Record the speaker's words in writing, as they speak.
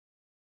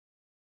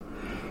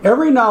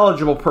Every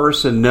knowledgeable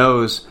person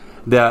knows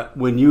that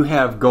when you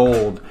have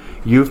gold,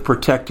 you've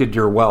protected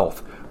your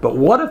wealth. But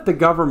what if the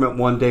government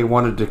one day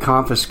wanted to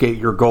confiscate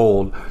your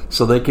gold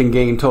so they can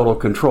gain total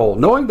control,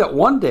 knowing that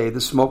one day the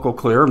smoke will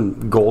clear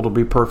and gold will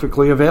be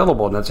perfectly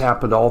available, and that's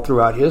happened all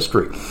throughout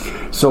history.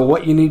 So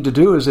what you need to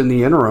do is, in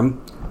the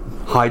interim,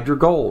 hide your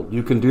gold.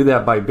 You can do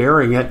that by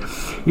burying it.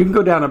 You can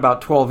go down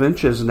about 12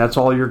 inches, and that's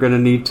all you're going to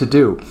need to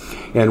do.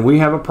 And we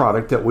have a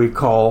product that we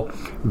call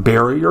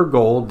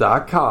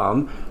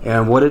buryyourgold.com,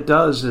 and what it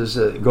does is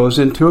it goes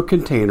into a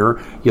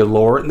container. You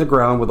lower it in the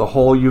ground with a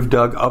hole you've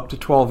dug up to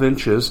 12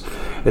 inches.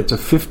 It's a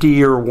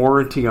 50-year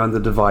warranty on the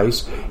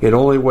device. It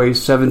only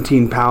weighs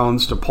 17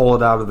 pounds to pull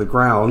it out of the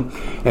ground,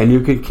 and you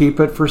can keep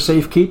it for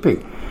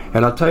safekeeping.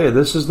 And I'll tell you,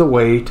 this is the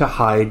way to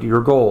hide your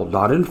gold,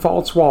 not in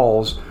false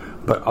walls,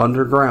 but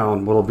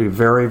underground. Will be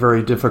very,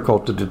 very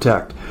difficult to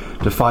detect.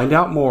 To find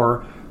out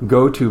more,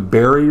 go to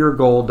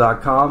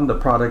buryyourgold.com. The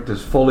product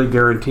is fully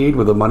guaranteed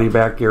with a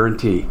money-back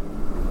guarantee.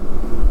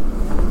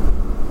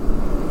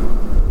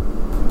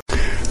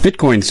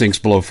 Bitcoin sinks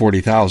below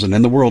 40,000,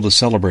 and the world is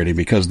celebrating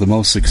because the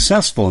most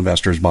successful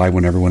investors buy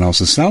when everyone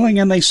else is selling,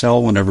 and they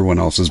sell when everyone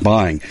else is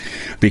buying.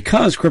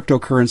 Because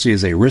cryptocurrency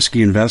is a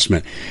risky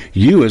investment,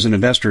 you as an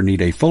investor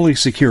need a fully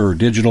secure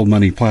digital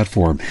money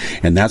platform,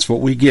 and that's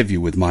what we give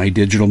you with My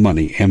Digital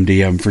Money,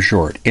 MDM for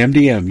short.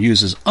 MDM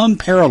uses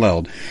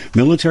unparalleled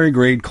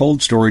military-grade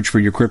cold storage for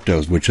your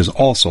cryptos, which is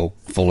also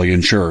fully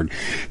insured.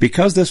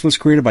 Because this was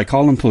created by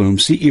Colin Plume,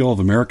 CEO of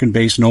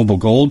American-based Noble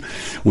Gold,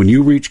 when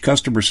you reach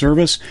customer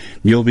service,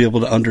 you'll be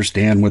able to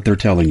understand what they're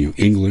telling you.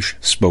 English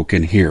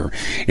spoken here.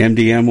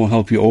 MDM will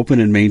help you open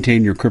and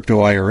maintain your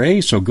crypto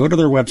IRA, so go to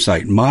their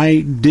website,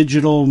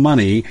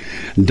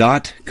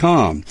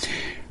 mydigitalmoney.com.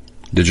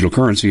 Digital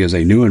currency is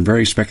a new and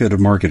very speculative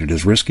market. It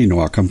is risky.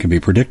 No outcome can be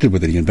predicted.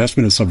 Whether the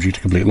investment is subject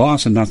to complete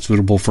loss and not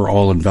suitable for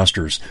all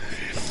investors.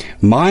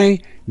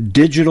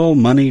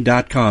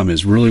 MyDigitalMoney.com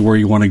is really where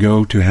you want to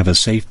go to have a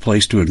safe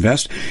place to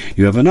invest.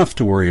 You have enough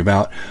to worry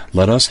about.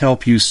 Let us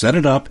help you set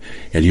it up,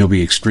 and you'll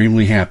be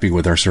extremely happy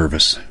with our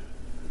service.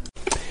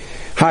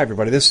 Hi,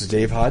 everybody. This is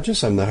Dave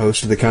Hodges. I'm the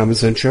host of The Common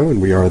Sense Show,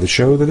 and we are the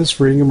show that is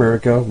freeing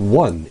America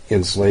one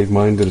enslaved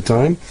mind at a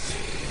time.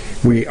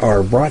 We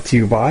are brought to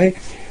you by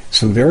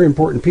some very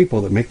important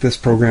people that make this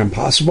program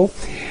possible.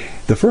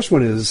 The first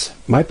one is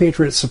My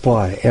Patriot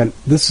Supply, and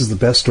this is the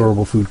best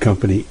storable food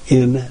company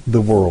in the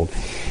world.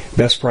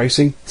 Best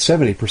pricing,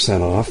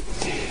 70% off.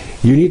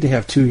 You need to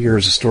have 2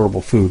 years of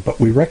storable food, but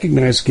we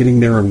recognize getting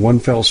there in one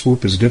fell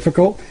swoop is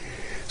difficult,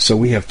 so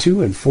we have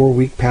 2 and 4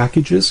 week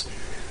packages.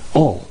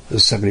 All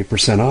is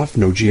 70% off.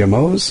 No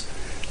GMOs,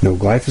 no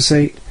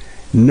glyphosate,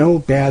 no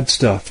bad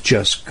stuff,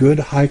 just good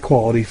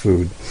high-quality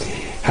food.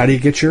 How do you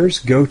get yours?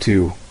 Go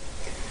to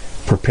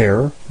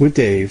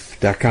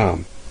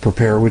preparewithdave.com.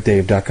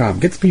 preparewithdave.com.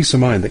 Get the peace of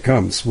mind that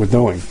comes with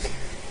knowing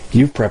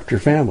you've prepped your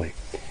family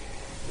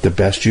the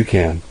best you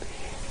can.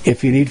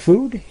 If you need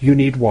food, you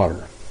need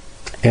water.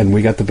 And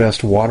we got the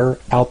best water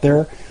out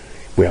there.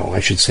 Well, I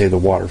should say the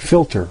water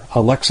filter,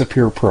 Alexa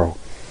Pure Pro.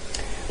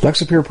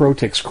 Alexa Pure Pro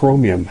takes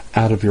chromium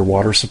out of your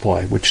water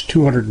supply, which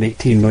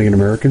 218 million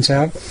Americans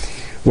have.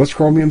 What's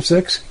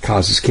chromium-6?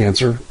 Causes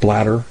cancer,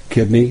 bladder,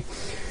 kidney.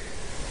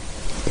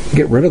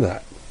 Get rid of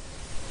that.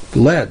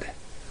 Lead,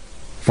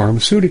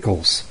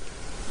 pharmaceuticals,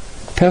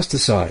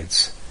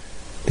 pesticides.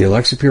 The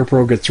Alexa Pure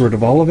Pro gets rid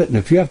of all of it, and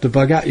if you have to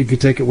bug out, you can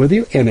take it with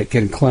you, and it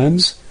can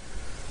cleanse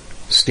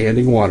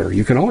standing water.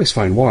 You can always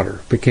find water,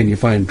 but can you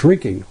find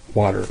drinking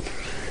water?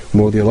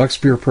 Well, with the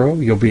Alexa Pure Pro,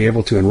 you'll be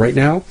able to, and right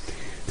now,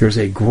 there's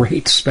a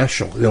great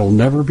special. It'll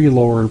never be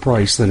lower in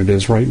price than it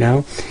is right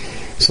now.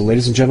 So,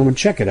 ladies and gentlemen,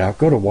 check it out.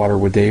 Go to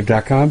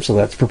waterwithdave.com. So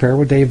that's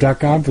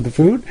preparewithdave.com for the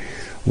food,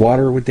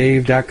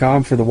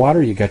 waterwithdave.com for the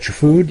water. You got your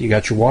food, you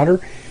got your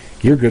water,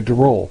 you're good to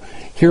roll.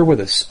 Here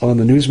with us on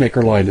the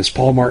Newsmaker line is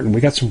Paul Martin.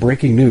 We got some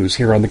breaking news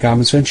here on the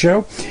Common Sense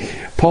Show.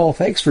 Paul,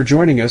 thanks for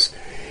joining us.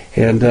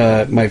 And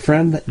my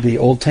friend, the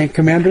old tank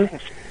commander,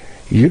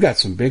 you got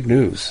some big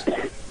news.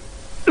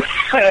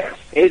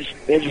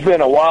 It's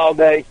been a wild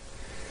day.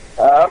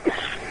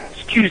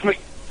 Excuse me.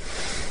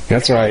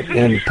 That's right.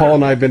 And Paul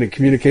and I have been in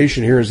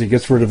communication here as he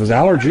gets rid of his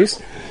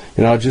allergies.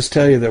 And I'll just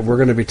tell you that we're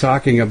going to be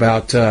talking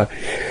about,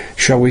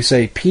 shall we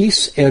say,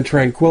 peace and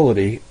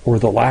tranquility, or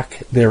the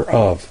lack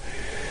thereof.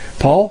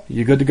 Paul,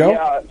 you good to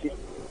go?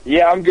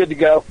 Yeah, I'm good to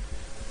go.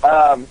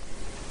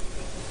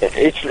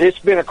 It's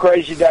been a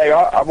crazy day.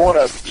 I want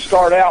to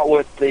start out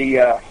with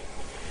the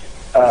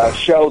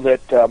show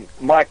that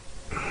Mike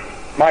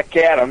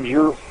Adams,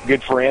 your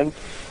good friend,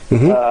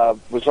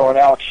 was on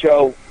Alex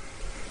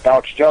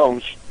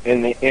Jones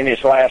in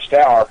his last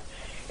hour,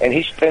 and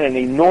he spent an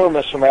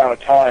enormous amount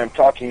of time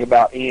talking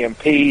about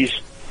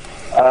EMPs,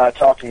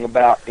 talking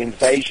about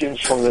invasions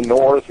from the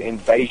north,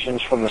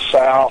 invasions from the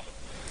south,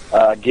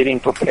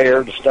 getting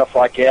prepared and stuff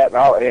like that.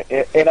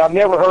 And I've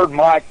never heard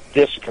Mike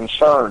this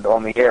concerned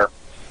on the air.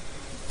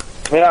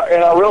 And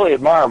I really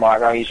admire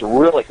Mike. I mean, he's a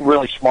really,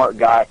 really smart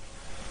guy.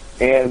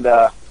 And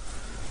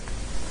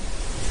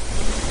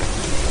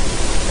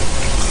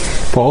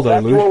Paul,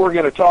 that's what we're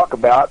going to talk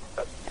about.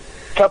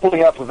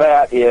 coupling up with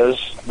that is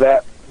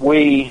that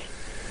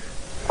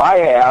I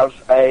have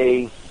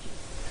a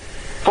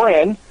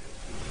friend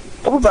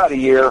of about a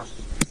year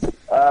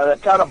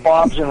that kind of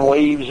bobs and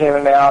weaves in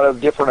and out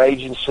of different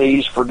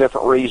agencies for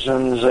different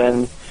reasons,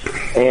 and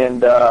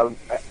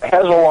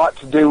has a lot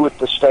to do with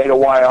the state of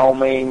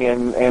Wyoming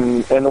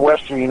and the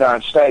western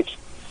United States.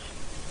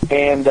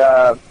 And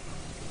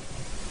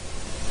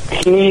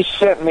he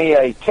sent me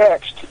a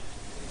text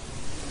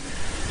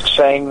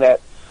saying that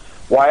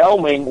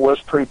Wyoming was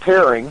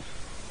preparing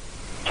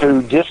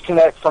to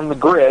disconnect from the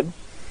grid,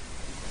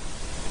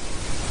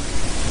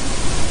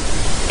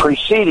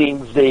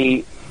 preceding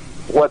the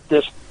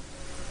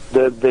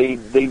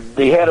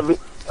head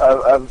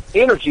of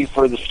energy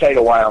for the state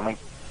of Wyoming,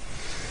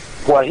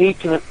 what he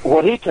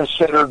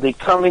considered the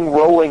coming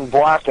rolling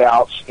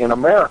blackouts in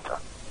America.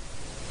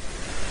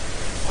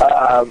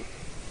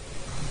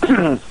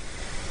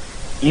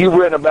 You've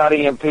written about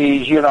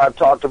EMPs. You and I have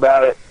talked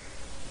about it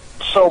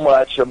so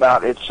much,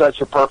 about it's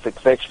such a perfect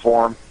fix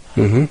for them.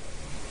 Mm-hmm.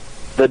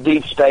 The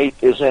deep state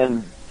is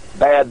in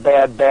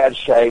bad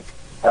shape.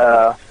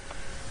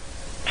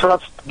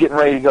 Trump's getting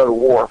ready to go to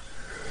war.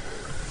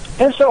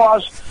 And so I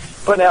was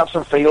putting out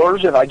some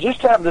feelers, and I just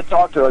happened to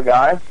talk to a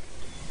guy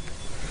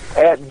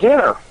at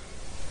dinner.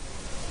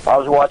 I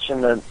was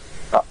watching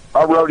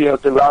our rodeo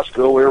through high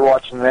school. We were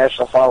watching the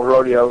National Final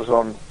Rodeos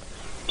on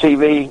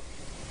TV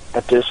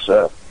at this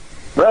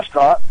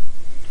restaurant.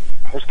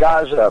 This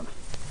guy's a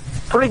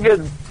pretty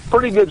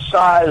good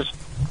sized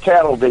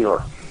cattle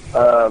dealer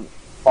all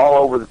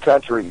over the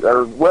country,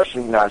 or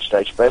western United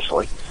States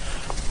especially.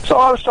 So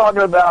I was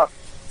talking about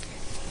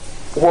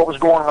what was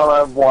going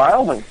on in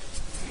Wyoming,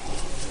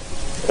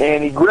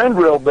 and he grinned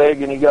real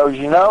big, and he goes,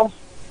 I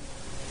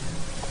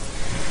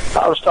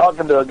was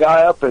talking to a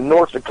guy up in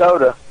North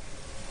Dakota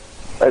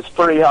that's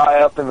pretty high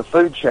up in the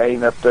food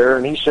chain up there,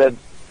 and he said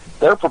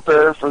they're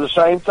prepared for the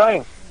same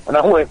thing. And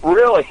I went,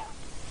 really?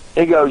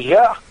 He goes,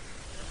 yeah.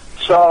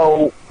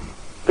 So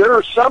there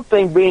is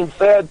something being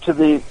fed to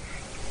these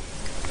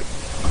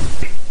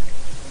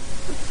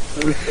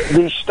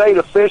state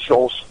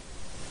officials,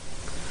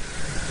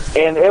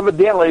 and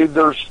evidently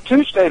there's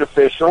two state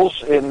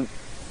officials in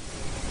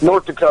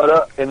North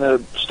Dakota and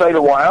the state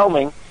of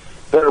Wyoming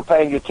that are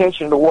paying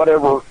attention to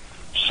whatever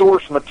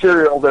source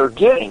material they're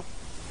getting.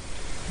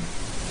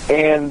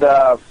 And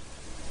I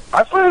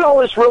find all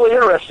this really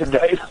interesting,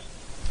 Dave.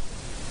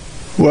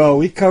 Well,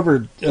 we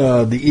covered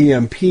the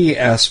EMP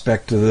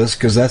aspect of this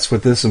because that's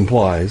what this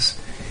implies.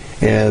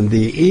 And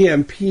the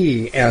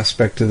EMP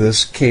aspect of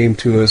this came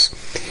to us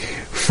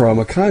from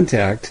a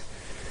contact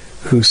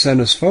who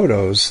sent us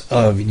photos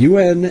of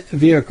UN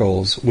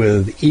vehicles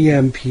with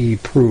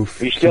EMP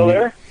proof. Are you still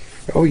there?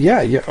 Oh,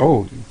 yeah.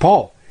 Oh,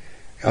 Paul,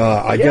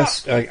 I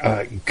guess,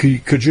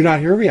 could you not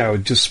hear me? I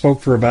just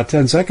spoke for about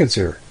 10 seconds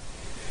here.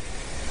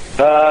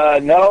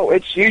 No,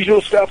 it's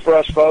usual stuff for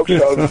us, folks,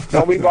 so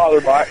don't be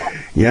bothered by it.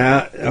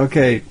 Yeah,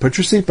 okay. Put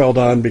your seatbelt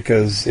on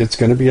because it's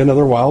going to be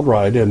another wild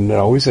ride, and it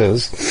always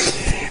is.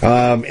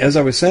 As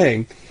I was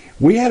saying,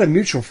 we had a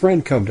mutual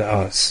friend come to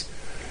us,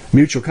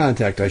 mutual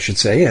contact, I should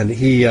say, and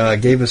he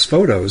gave us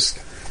photos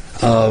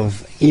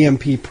of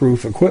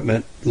EMP-proof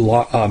equipment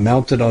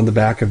mounted on the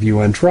back of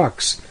UN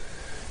trucks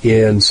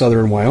in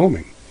southern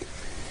Wyoming.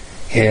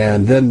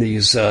 And then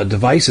these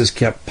devices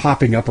kept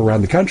popping up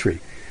around the country.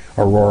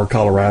 Aurora,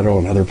 Colorado,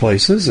 and other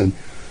places, and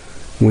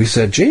we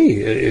said,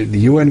 gee, the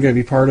UN going to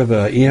be part of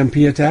an EMP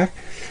attack?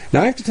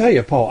 Now, I have to tell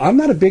you, Paul, I'm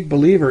not a big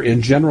believer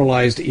in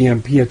generalized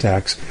EMP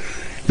attacks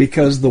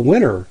because the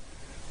winner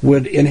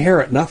would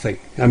inherit nothing.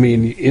 I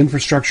mean,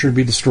 infrastructure would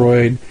be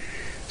destroyed,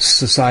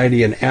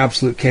 society in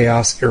absolute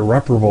chaos,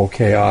 irreparable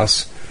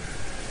chaos,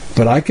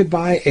 but I could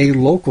buy a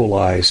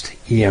localized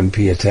EMP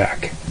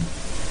attack.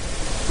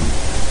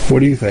 What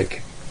do you think?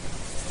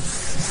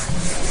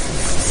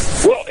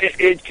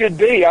 It could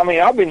be. I mean,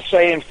 I've been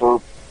saying for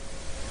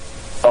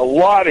a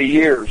lot of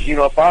years,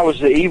 if I was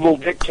the evil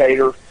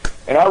dictator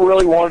and I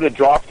really wanted to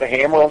drop the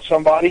hammer on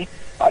somebody,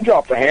 I'd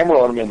drop the hammer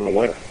on them in the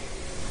winter.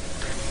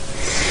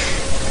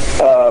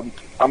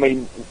 I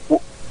mean,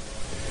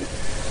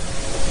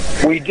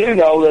 we do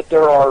know that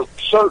there are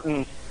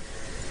certain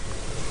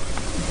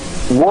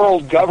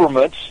world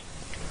governments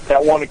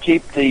that want to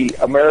keep the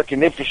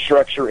American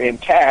infrastructure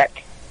intact.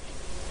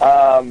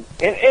 And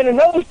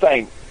another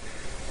thing,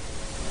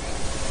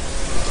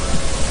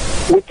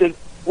 with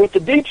the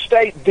deep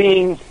state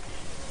being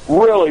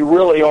really,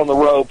 really on the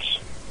ropes,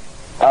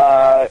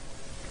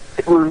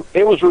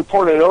 it was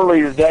reported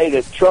earlier today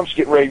that Trump's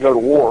getting ready to go to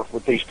war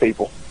with these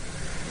people.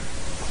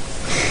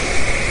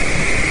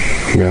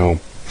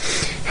 No.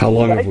 How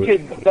long have we...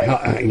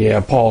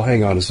 Paul,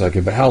 hang on a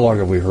second, but how long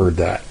have we heard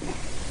that?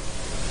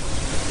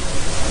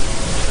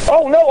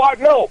 Oh, no, I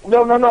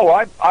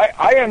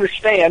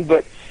understand,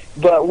 but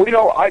we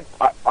don't,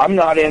 I'm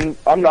not in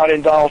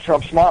Donald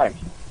Trump's mind.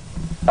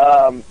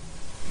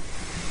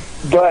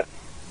 But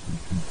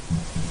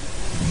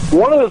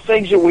one of the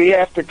things that we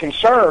have to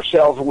concern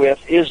ourselves with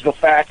is the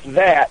fact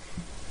that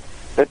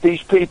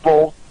these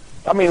people,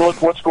 I mean, look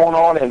what's going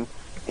on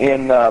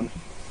in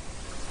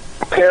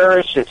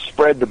Paris, it's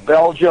spread to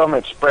Belgium,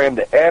 it's spread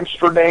to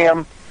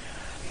Amsterdam.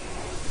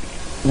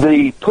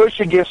 The push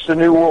against the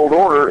New World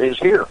Order is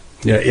here.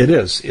 Yeah, it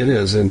is. It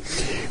is. And in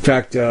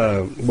fact,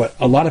 what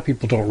a lot of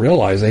people don't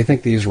realize, they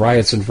think these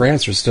riots in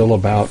France are still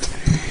about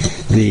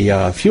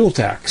the fuel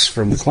tax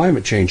from the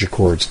climate change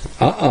accords.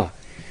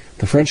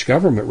 The French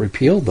government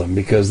repealed them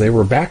because they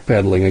were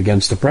backpedaling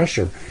against the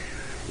pressure.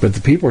 But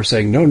the people are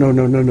saying,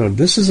 no,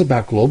 this is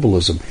about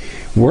globalism.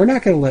 We're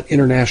not going to let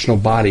international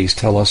bodies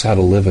tell us how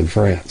to live in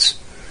France.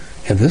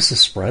 And this is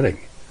spreading.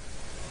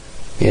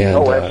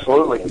 And,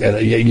 absolutely.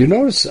 And you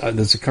notice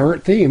there's a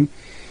current theme.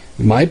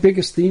 My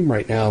biggest theme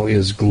right now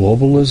is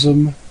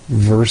globalism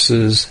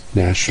versus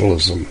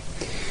nationalism.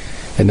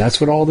 And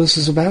that's what all this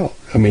is about.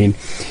 I mean,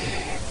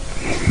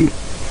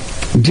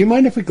 do you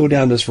mind if we go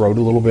down this road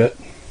a little bit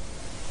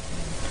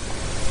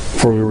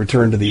before we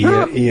return to the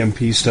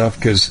EMP stuff?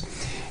 Because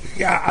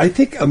I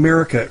think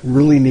America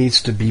really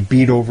needs to be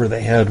beat over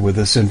the head with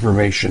this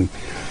information.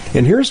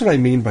 And here's what I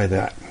mean by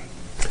that.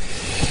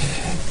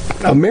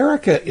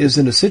 America is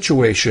in a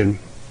situation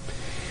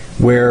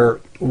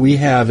where we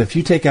have, if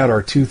you take out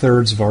our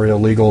 2/3 of our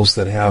illegals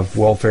that have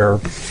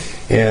welfare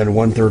and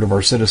 1/3 of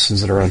our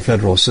citizens that are on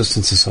federal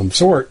assistance of some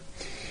sort,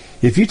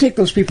 if you take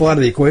those people out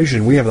of the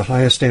equation, we have the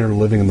highest standard of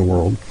living in the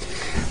world.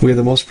 We have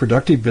the most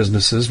productive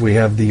businesses. We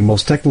have the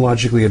most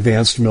technologically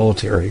advanced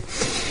military.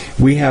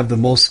 We have the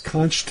most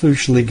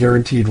constitutionally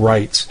guaranteed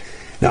rights.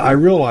 Now, I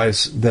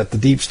realize that the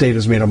deep state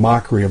has made a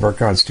mockery of our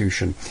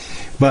Constitution,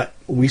 but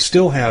we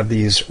still have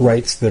these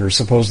rights that are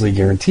supposedly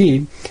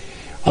guaranteed,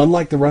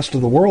 unlike the rest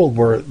of the world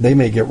where they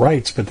may get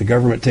rights, but the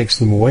government takes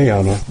them away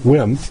on a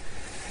whim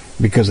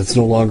because it's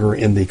no longer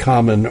in the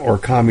common or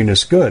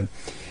communist good.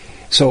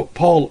 So,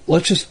 Paul,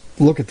 let's just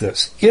look at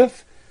this.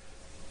 If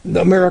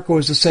America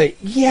was to say,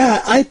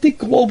 yeah, I think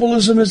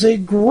globalism is a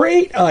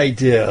great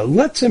idea,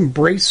 let's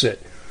embrace it.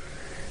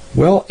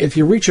 Well, if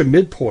you reach a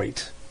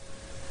midpoint,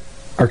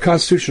 our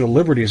constitutional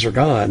liberties are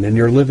gone, and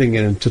you're living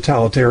in a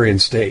totalitarian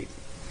state,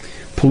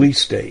 police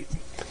state.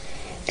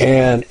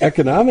 And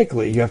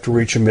economically, you have to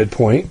reach a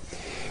midpoint.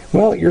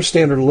 Well, your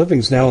standard of living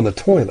is now in the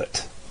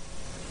toilet.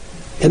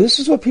 And this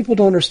is what people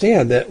don't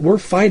understand, that we're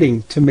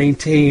fighting to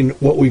maintain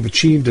what we've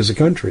achieved as a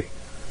country.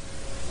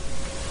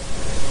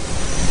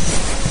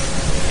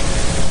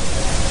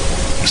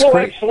 Well,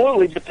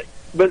 absolutely,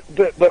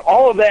 but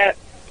all of that,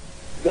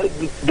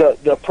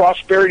 the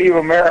prosperity of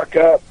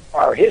America,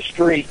 our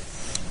history,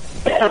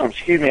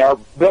 excuse me, our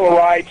Bill of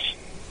Rights,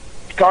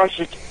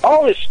 Constitution,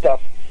 all this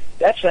stuff,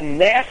 that's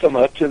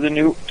anathema to the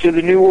new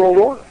world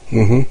order.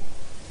 Mm-hmm.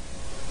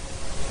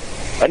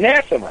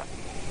 Anathema.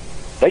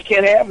 They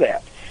can't have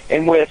that.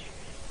 And with,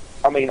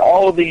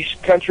 all of these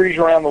countries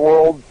around the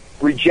world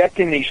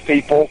rejecting these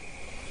people,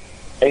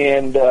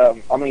 and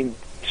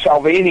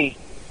Salvini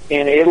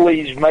in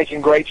Italy is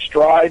making great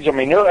strides.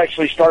 They're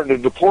actually starting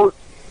to deport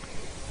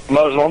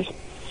Muslims.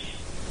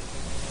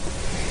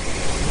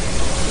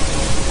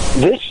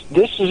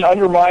 This is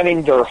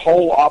undermining their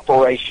whole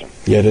operation.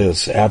 It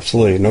is,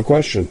 absolutely, no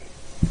question.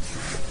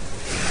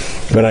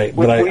 But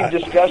we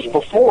discussed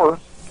before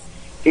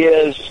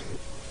is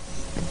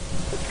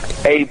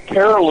a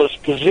perilous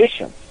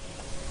position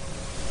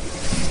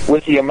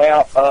with the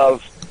amount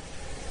of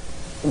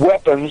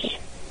weapons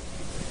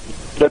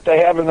that they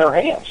have in their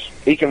hands.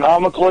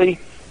 Economically,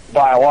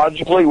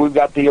 biologically, we've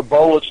got the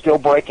Ebola still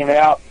breaking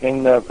out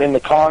in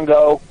the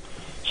Congo,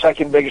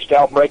 second biggest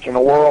outbreak in the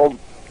world,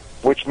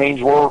 which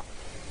means we're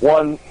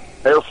one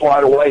air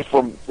flight away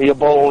from the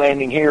Ebola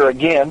landing here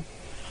again.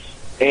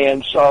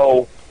 And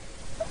so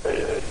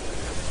this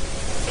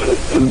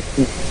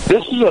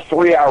is a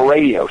 3-hour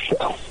radio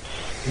show.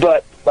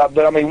 But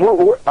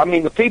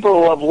the people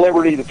who love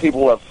liberty, the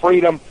people who love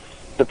freedom,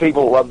 the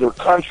people who love their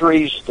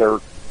countries, their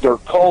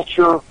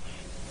culture,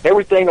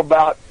 everything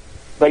about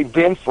they've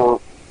been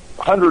for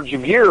hundreds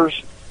of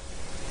years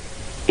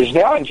is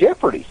now in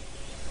jeopardy.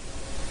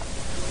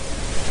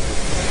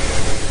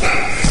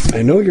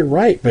 I know you're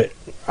right, but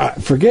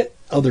forget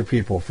other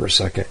people for a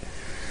second.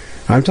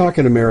 I'm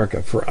talking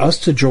America. For us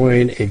to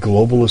join a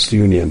globalist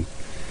union,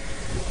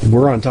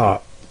 we're on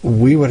top.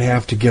 We would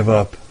have to give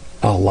up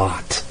a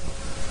lot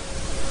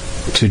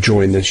to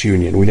join this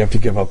union. We'd have to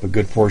give up a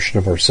good portion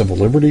of our civil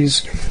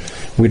liberties.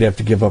 We'd have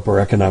to give up our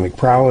economic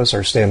prowess.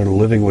 Our standard of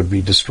living would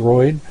be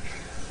destroyed.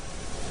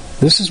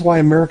 This is why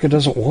America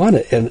doesn't want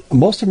it. And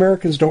most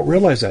Americans don't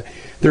realize that.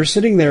 They're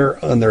sitting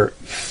there on their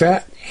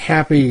fat,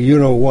 happy,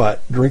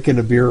 you-know-what, drinking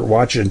a beer,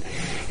 watching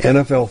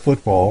NFL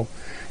football,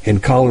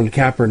 and Colin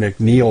Kaepernick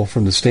kneel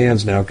from the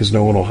stands now because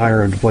no one will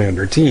hire him to play on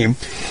their team.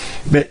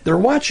 But they're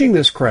watching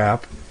this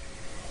crap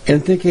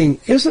and thinking,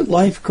 isn't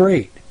life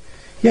great?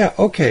 Yeah,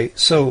 okay,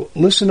 so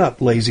listen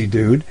up, lazy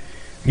dude.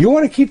 You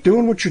want to keep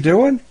doing what you're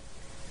doing?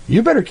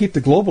 You better keep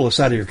the globalists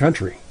out of your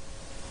country.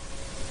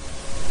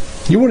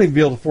 You won't even be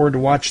able to afford to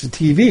watch the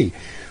TV,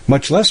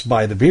 much less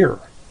buy the beer.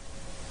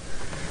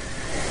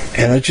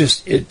 And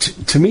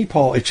to me,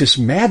 Paul, it's just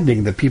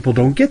maddening that people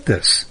don't get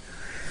this.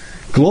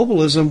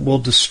 Globalism will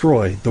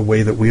destroy the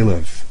way that we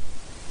live.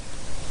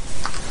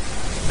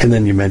 And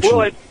then you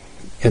mentioned...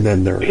 and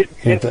then they're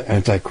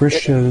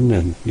anti-Christian,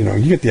 and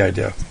you get the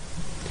idea.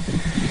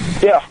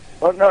 Yeah,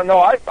 well, no,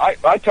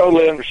 I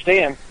totally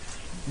understand,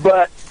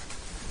 but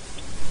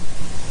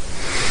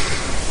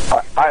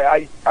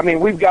I mean,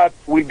 we've got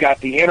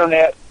the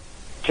internet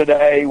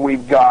today.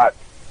 We've got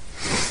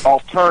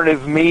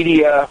alternative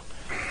media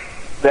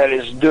that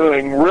is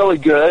doing really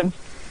good.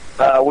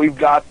 We've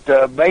got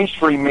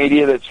mainstream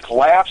media that's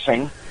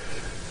collapsing.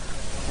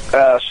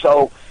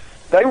 So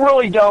they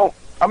really don't.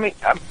 I mean,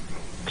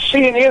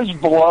 CNN's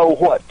below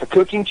what? The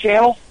cooking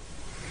channel,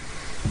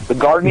 the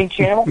gardening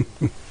channel.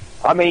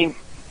 I mean,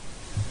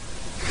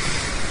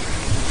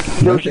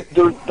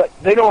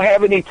 they don't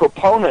have any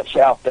proponents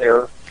out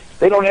there.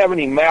 They don't have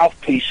any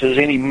mouthpieces,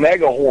 any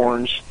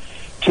megahorns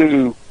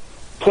to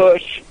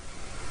push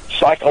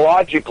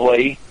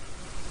psychologically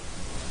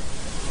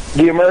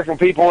the American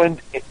people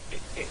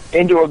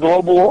into a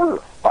global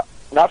order.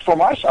 Not from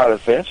my side of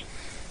the fence.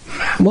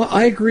 Well,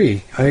 I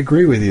agree. I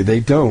agree with you. They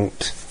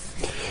don't.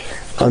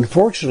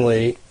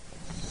 Unfortunately,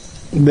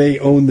 they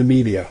own the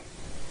media.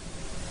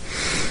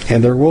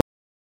 And they're willing.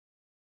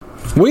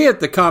 We at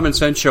the Common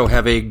Sense Show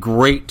have a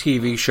great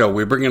TV show.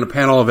 We bring in a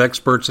panel of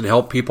experts and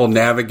help people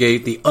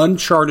navigate the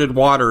uncharted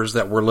waters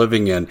that we're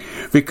living in.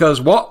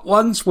 Because what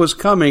once was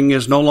coming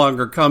is no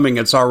longer coming.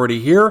 It's already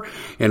here,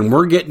 and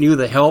we're getting you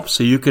the help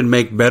so you can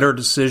make better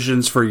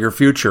decisions for your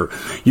future.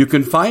 You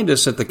can find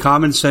us at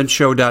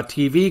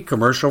thecommonsenseshow.tv,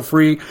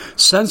 commercial-free,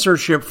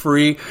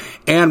 censorship-free,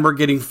 and we're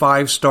getting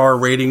 5-star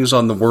ratings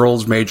on the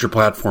world's major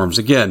platforms.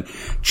 Again,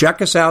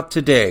 check us out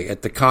today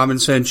at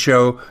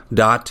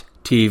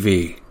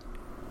thecommonsenseshow.tv.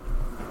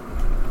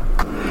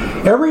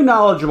 Every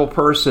knowledgeable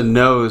person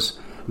knows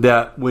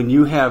that when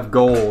you have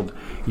gold,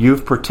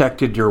 you've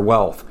protected your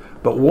wealth.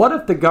 But what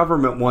if the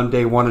government one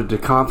day wanted to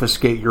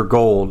confiscate your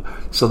gold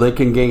so they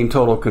can gain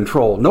total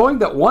control, knowing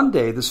that one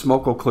day the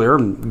smoke will clear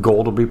and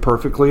gold will be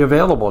perfectly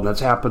available, and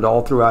that's happened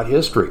all throughout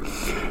history.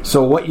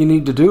 So what you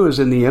need to do is,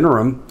 in the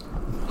interim,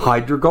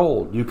 hide your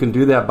gold. You can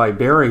do that by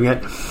burying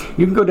it.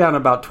 You can go down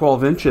about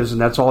 12 inches, and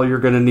that's all you're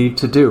going to need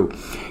to do.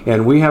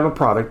 And we have a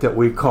product that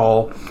we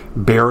call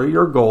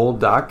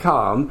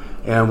buryyourgold.com,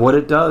 and what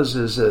it does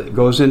is it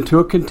goes into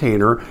a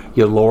container.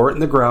 You lower it in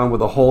the ground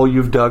with a hole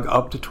you've dug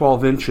up to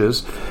 12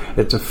 inches.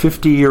 It's a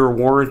 50-year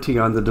warranty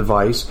on the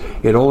device.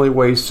 It only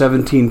weighs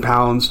 17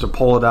 pounds to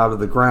pull it out of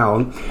the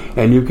ground,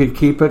 and you can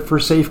keep it for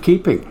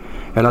safekeeping.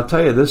 And I'll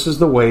tell you, this is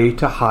the way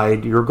to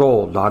hide your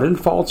gold, not in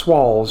false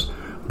walls,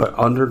 but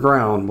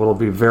underground. Will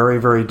be very,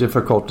 very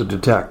difficult to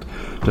detect.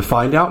 To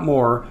find out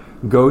more,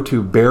 go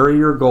to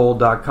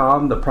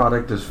buryyourgold.com. The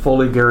product is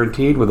fully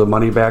guaranteed with a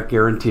money-back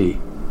guarantee.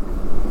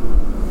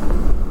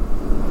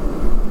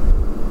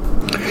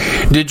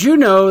 Did you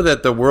know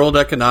that the World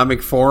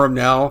Economic Forum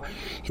now,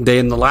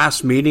 in the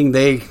last meeting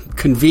they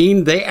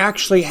convened, they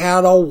actually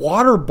had a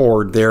water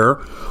board there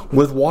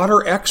with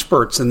water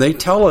experts, and they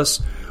tell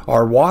us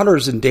our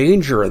water's in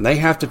danger and they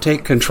have to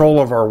take control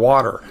of our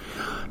water.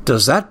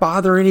 Does that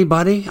bother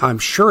anybody? I'm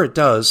sure it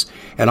does.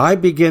 And I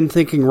begin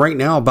thinking right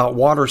now about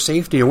water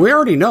safety. And we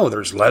already know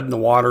there's lead in the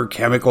water,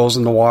 chemicals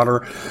in the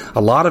water.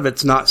 A lot of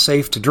it's not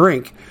safe to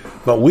drink.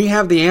 But we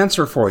have the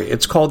answer for you.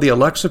 It's called the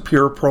Alexa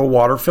Pure Pro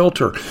Water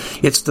Filter.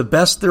 It's the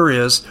best there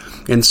is,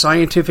 and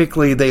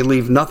scientifically they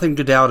leave nothing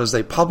to doubt as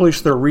they publish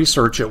their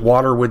research at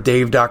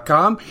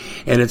waterwithdave.com,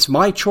 and it's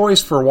my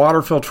choice for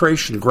water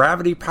filtration.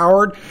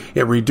 Gravity-powered,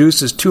 it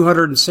reduces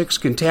 206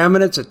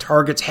 contaminants, it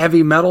targets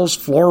heavy metals,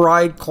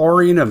 fluoride,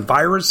 chlorine, and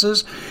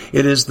viruses.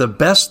 It is the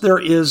best there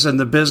is in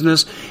the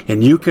business,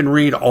 and you can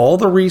read all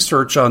the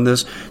research on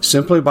this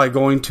simply by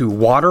going to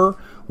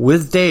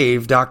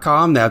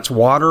waterwithdave.com. That's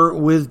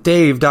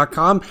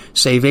waterwithdave.com.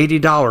 Save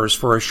 $80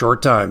 for a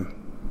short time.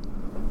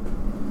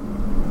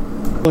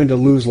 Going to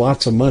lose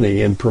lots of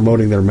money in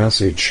promoting their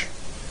message.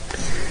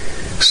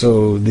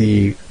 So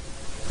the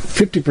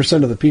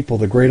 50% of the people,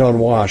 the great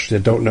unwashed,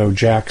 that don't know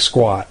jack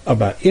squat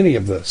about any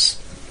of this,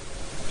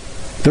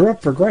 they're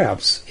up for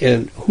grabs.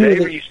 And who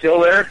Dave, are you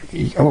still there?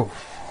 Oh,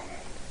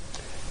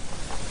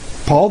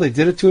 Paul, they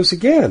did it to us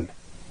again.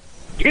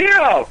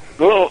 Yeah.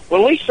 Well, at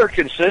least they're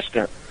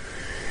consistent.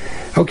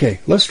 Okay,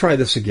 let's try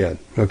this again.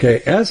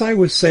 Okay, as I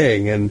was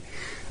saying, and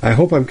I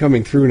hope I'm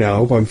coming through now. I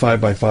hope I'm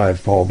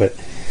 5x5, Paul. But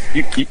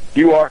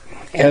you are.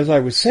 As I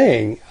was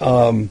saying,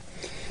 the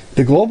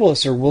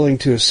globalists are willing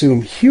to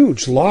assume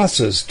huge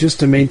losses just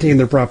to maintain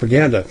their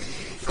propaganda.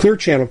 Clear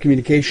Channel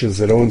Communications,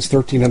 that owns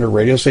 1,300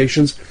 radio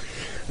stations,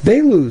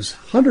 they lose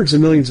hundreds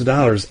of millions of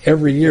dollars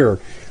every year,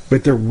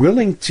 but they're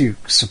willing to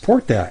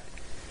support that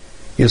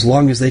as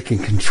long as they can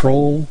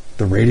control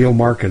the radio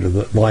market of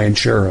the lion's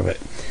share of it.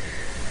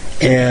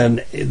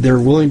 And they're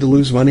willing to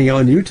lose money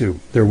on YouTube.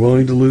 They're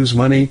willing to lose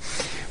money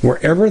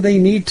wherever they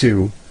need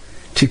to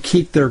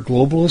keep their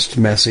globalist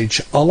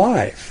message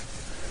alive.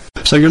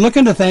 So you're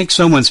looking to thank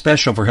someone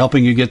special for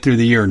helping you get through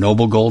the year.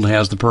 Noble Gold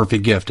has the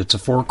perfect gift. It's a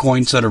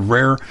 4-coin set of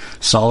rare,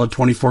 solid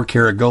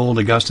 24-karat gold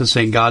Augustus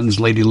St. Gaudens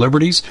Lady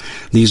Liberties.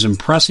 These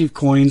impressive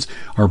coins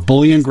are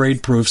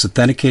bullion-grade proofs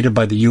authenticated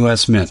by the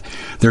U.S. Mint.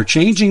 They're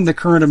changing the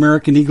current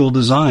American Eagle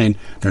design.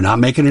 They're not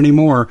making any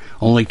more.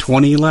 Only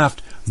 20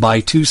 left.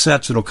 Buy 2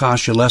 sets. It'll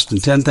cost you less than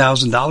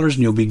 $10,000, and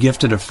you'll be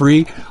gifted a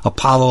free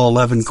Apollo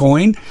 11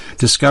 coin.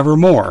 Discover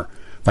more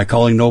by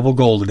calling Noble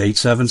Gold at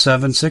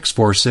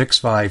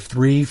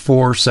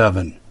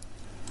 877-646-5347.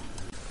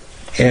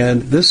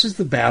 And this is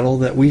the battle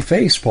that we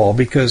face, Paul,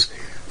 because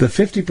the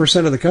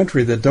 50% of the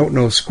country that don't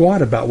know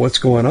squat about what's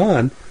going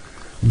on,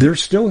 they're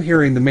still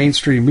hearing the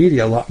mainstream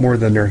media a lot more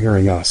than they're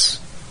hearing us.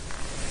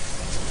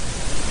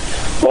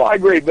 Well, I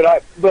agree,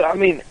 but I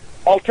mean,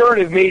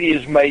 alternative media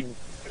has made,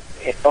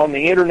 on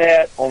the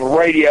internet, on the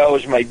radio,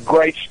 has made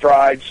great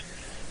strides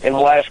in the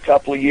last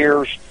couple of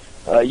years.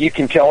 You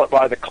can tell it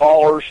by the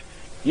callers.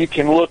 You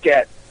can look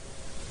at,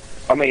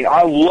 I mean,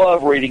 I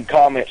love reading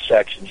comment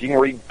sections. You can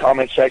read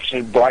comment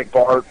sections at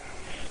Breitbart,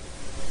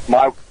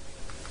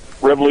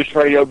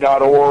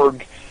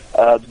 MyRevolutionRadio.org,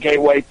 the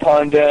Gateway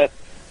Pundit,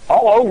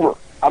 all over.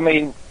 I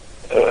mean,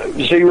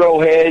 Zero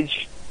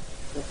Hedge.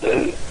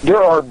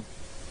 There are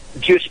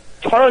just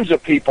tons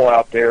of people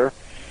out there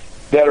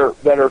that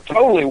are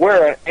totally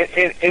aware.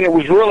 And it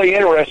was really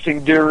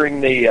interesting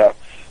during the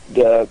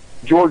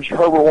George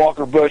Herbert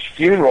Walker Bush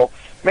funeral.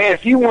 Man,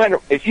 if you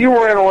went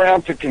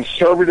around to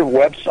conservative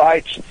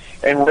websites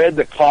and read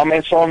the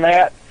comments on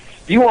that,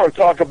 if you want to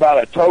talk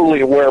about a totally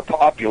aware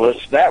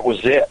populace, that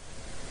was it.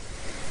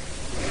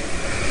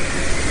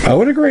 I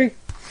would agree.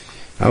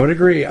 I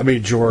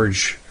mean,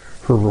 George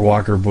Herbert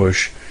Walker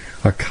Bush,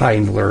 a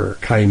kinder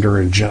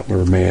and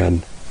gentler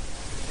man.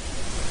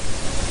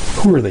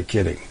 Who are they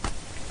kidding?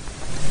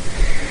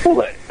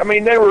 Well, I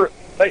mean, they were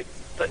a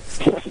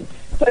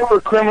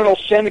criminal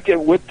syndicate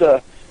with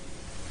the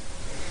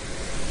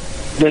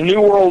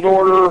New World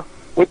Order,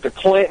 with the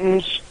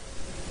Clintons,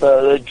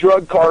 the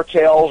drug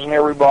cartels, and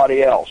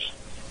everybody else.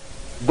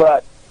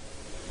 But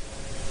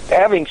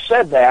having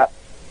said that,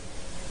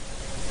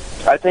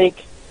 I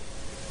think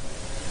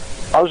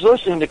I was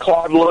listening to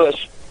Claude Lewis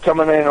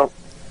coming in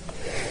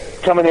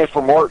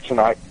from work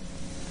tonight,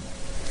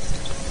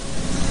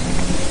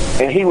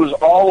 and he was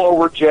all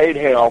over Jade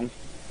Helm.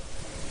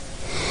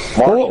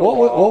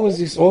 What was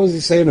he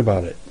saying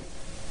about it?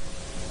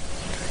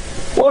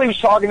 Well, he was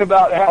talking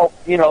about how,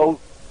 you know,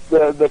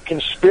 the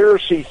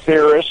conspiracy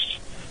theorists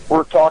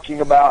were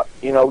talking about,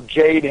 you know,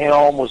 Jade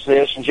Helm was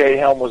this and Jade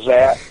Helm was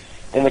that,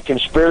 and the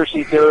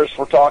conspiracy theorists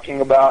were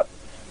talking about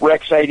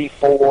Rex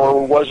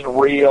 84 wasn't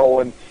real,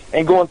 and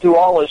going through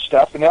all this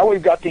stuff. And now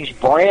we've got these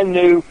brand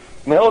new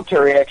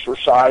military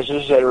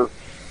exercises that are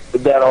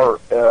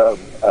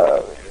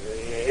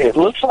it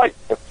looks like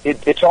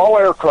it's all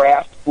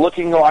aircraft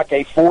looking like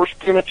a force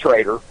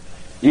penetrator,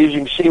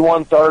 using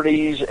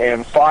C-130s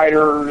and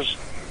fighters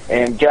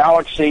and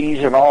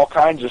Galaxies and all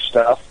kinds of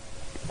stuff.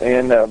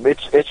 And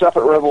it's up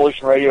at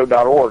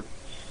revolutionradio.org.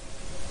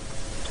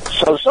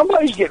 So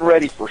somebody's getting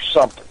ready for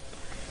something.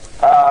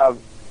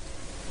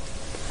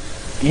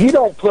 You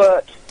don't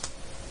put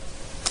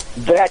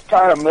that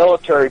kind of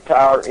military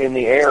power in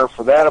the air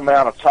for that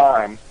amount of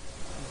time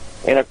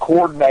in a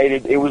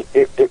coordinated. It was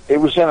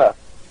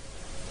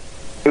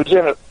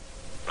in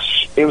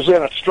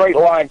a straight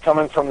line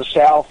coming from the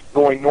south,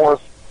 going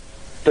north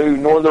through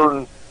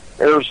northern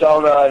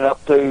Arizona and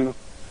up to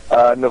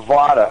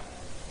Nevada,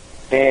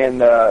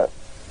 and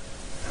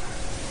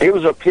it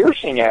was a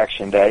piercing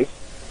action, Dave.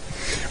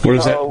 What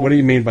is that? What do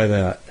you mean by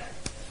that?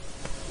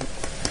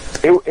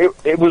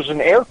 It was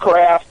an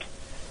aircraft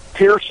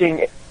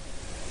piercing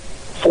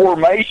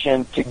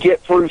formation to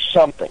get through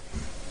something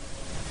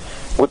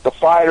with the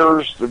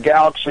fighters, the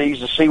Galaxies,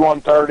 the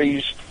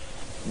C-130s,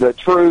 the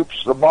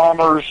troops, the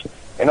bombers,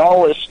 and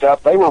all this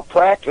stuff. They were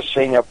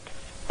practicing a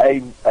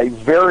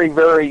very,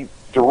 very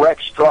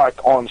direct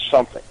strike on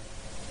something.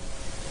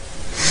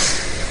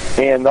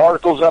 And the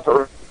article's up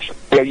at,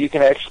 you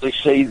can actually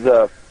see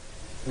go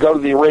to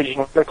the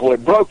original article.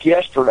 It broke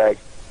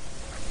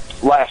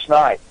last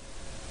night.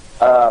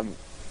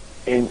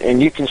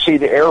 And you can see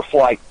the air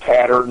flight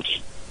patterns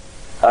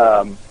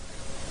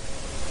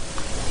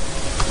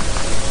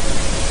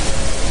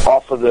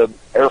off of the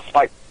air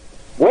flight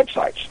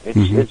websites.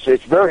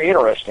 It's very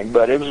interesting,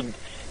 but it was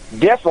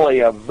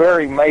definitely a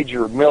very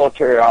major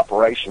military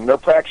operation. They're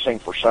practicing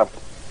for something.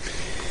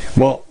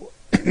 Well,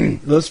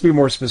 let's be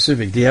more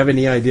specific. Do you have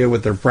any idea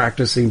what they're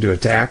practicing to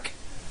attack?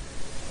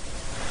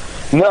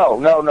 No.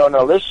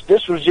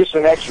 This was just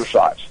an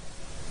exercise.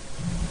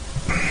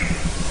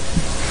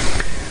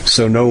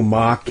 So no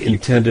mock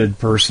intended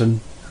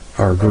person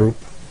or group?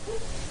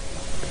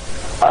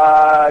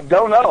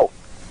 Don't know,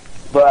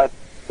 but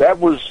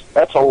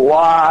that's a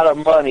lot of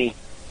money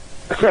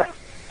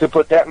to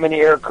put that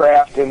many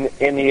aircraft in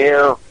the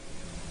air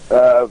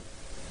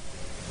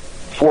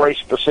for a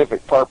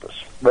specific purpose.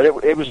 But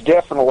it was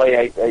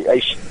definitely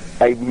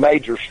a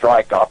major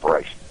strike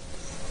operation.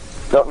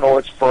 Don't know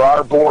it's for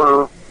our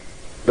border.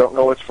 Don't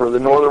know it's for the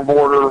northern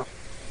border.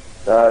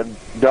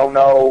 Don't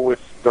know if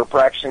they're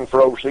practicing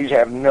for overseas.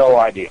 Have no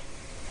idea.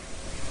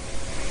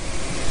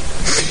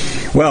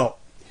 Well,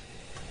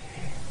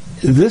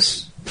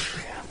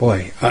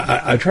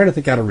 I try to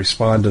think how to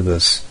respond to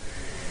this.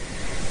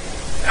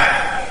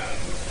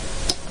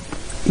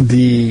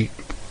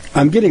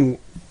 I'm getting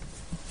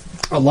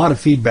a lot of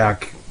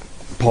feedback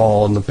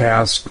Paul, in the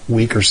past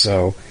week or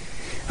so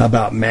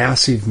about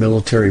massive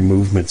military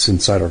movements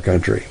inside our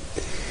country.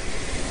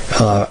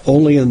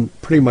 Only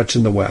pretty much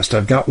in the West.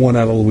 I've got one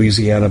out of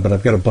Louisiana, but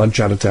I've got a bunch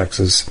out of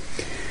Texas.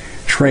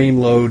 Train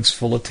loads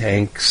full of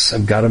tanks.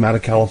 I've got them out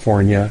of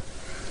California,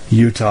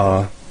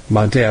 Utah,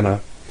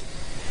 Montana.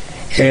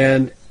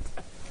 And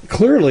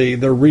clearly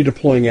they're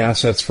redeploying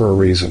assets for a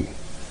reason.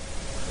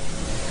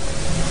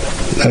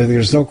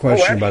 There's no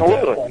question about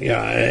that.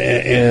 Yeah,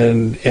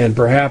 and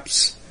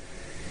perhaps,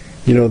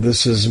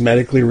 this is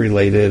medically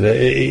related.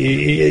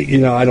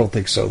 I don't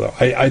think so, though.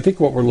 I think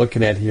what we're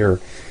looking at here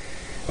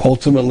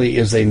ultimately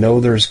is they know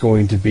there's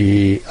going to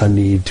be a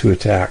need to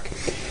attack.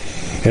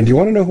 And do you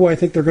want to know who I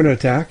think they're going to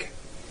attack?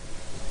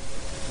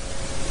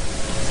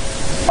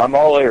 I'm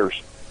all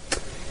ears.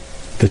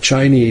 The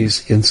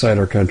Chinese inside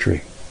our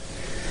country.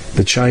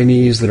 The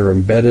Chinese that are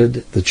embedded,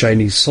 the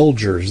Chinese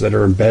soldiers that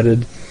are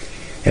embedded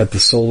at the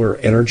solar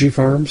energy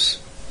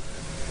farms,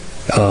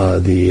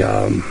 the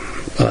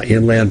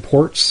inland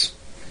ports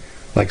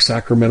like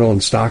Sacramento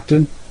and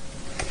Stockton.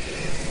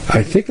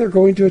 I think they're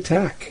going to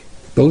attack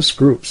those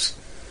groups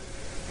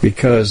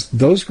because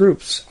those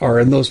groups are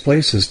in those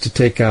places to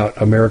take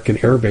out American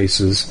air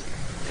bases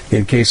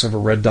in case of a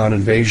Red Dawn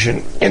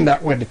invasion, and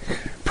that would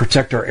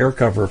protect our air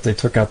cover if they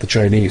took out the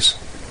Chinese.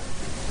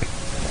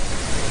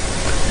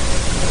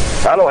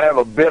 I don't have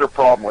a bit of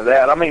problem with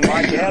that. I mean,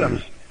 Mike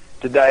Adams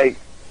today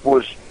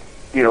was,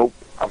 it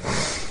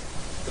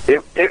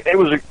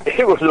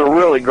was a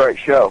really great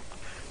show,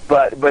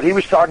 but he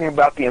was talking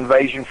about the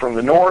invasion from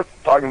the north,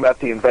 talking about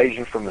the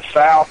invasion from the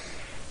south,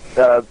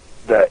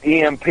 the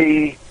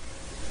EMP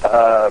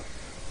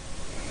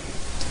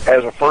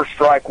as a first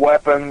strike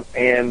weapon,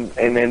 and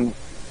then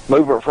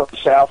move it from the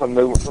south and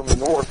move it from the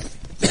north.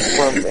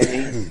 And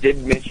he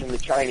did mention the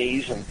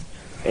Chinese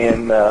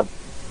and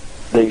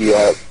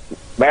the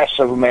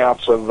massive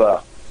amounts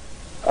of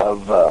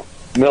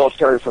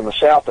military from the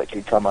south that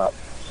could come up.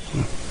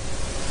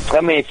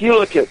 I mean, if you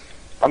look at,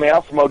 I'm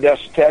from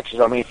Odessa, Texas.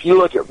 I mean, if you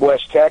look at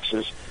West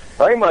Texas,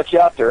 very much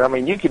out there, I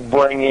mean, you could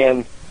bring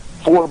in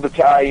 4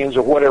 battalions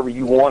or whatever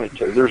you wanted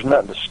to. There's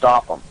nothing to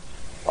stop them.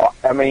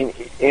 I mean,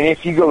 and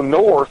if you go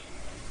north,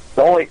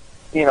 the only,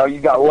 you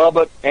got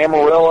Lubbock,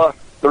 Amarillo.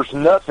 There's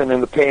nothing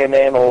in the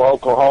Panhandle of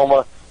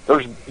Oklahoma.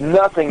 There's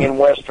nothing in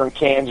western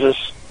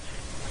Kansas.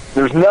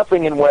 There's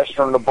nothing in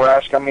western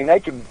Nebraska. I mean, they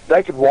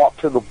could walk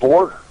to the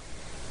border.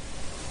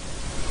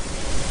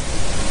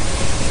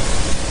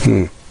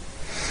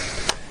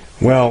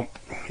 Well,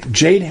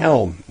 Jade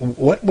Helm,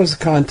 what was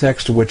the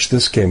context to which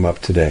this came up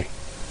today?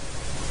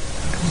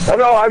 I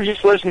know. I was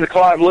just listening to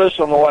Clive Lewis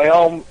on the way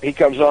home. He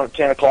comes on at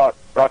 10 o'clock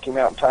Rocky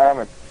Mountain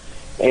time,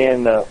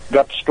 and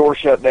got the store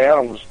shut down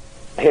and was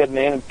heading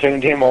in and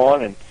tuned him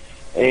on,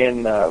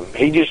 and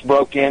he just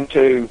broke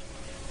into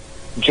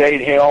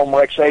Jade Helm,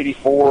 Rex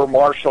 84,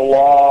 martial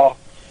law,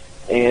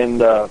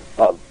 and a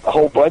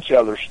whole bunch of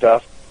other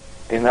stuff.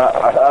 And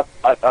I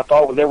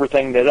thought with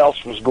everything that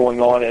else was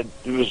going on, it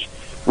was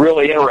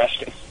really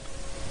interesting.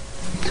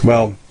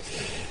 Well,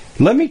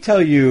 let me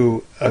tell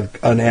you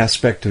an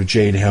aspect of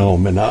Jade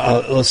Helm, and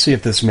let's see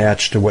if this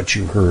matched to what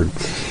you heard.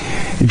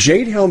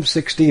 Jade Helm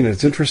 16, and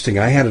it's interesting,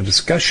 I had a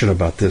discussion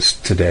about this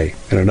today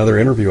in another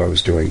interview I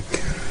was doing.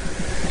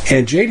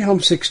 And Jade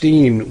Helm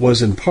 16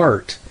 was in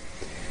part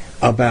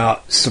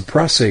about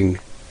suppressing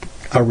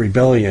a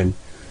rebellion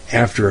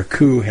after a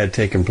coup had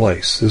taken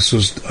place. This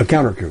was a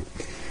counter-coup.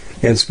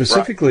 And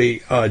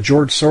specifically, right.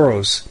 George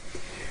Soros,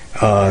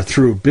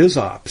 through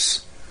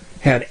BizOps,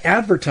 had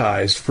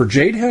advertised for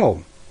Jade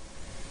Helm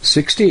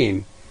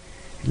 16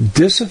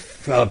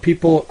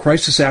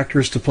 crisis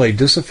actors to play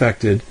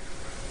disaffected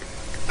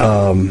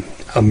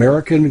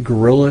American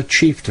guerrilla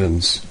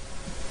chieftains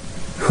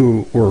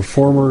who were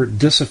former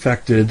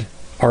disaffected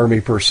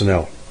Army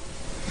personnel.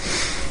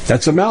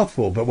 That's a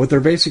mouthful, but what they're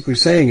basically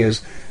saying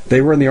is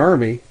they were in the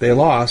Army, they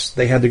lost,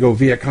 they had to go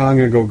Viet Cong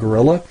and go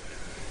guerrilla,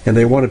 and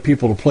they wanted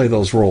people to play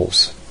those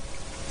roles.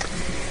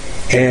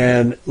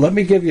 And let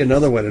me give you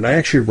another one, and I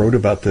actually wrote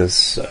about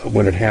this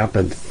when it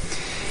happened.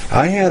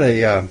 I had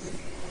a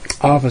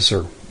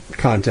officer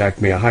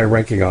contact me, a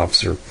high-ranking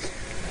officer,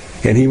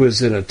 and he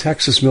was in a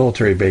Texas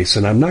military base,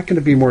 and I'm not going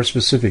to be more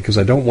specific because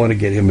I don't want to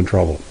get him in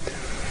trouble.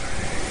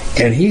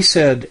 And he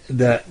said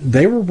that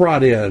they were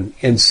brought in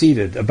and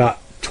seated, about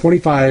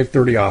 25,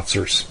 30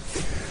 officers,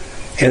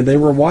 and they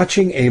were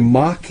watching a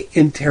mock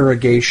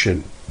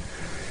interrogation,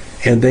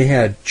 and they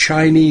had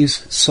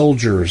Chinese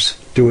soldiers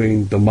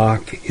doing the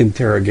mock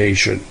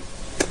interrogation.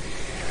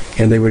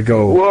 And they would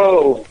go,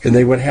 whoa! And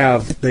they would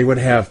have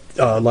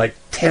like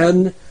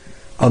 10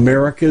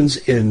 Americans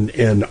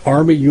in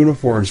Army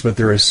uniforms, but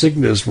their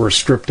insignias were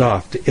stripped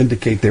off to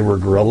indicate they were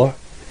guerrilla.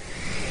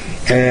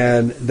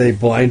 And they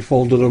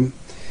blindfolded them,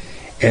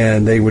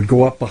 and they would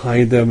go up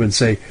behind them and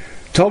say,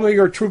 "Tell me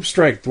your troop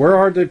strength. Where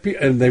are the?"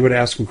 And they would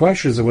ask them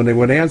questions, and when they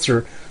would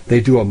answer,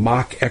 they do a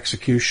mock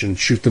execution,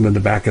 shoot them in the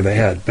back of the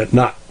head, but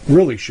not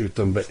really shoot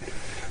them, but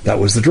that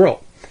was the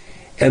drill.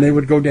 And they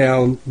would go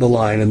down the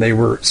line, and they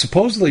were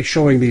supposedly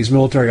showing these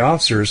military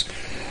officers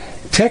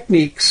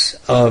techniques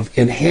of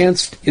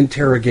enhanced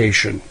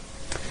interrogation.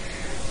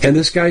 And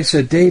this guy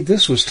said, Dave,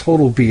 this was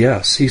total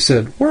BS. He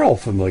said, we're all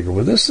familiar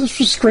with this. This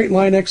was straight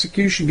line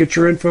execution. Get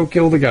your info,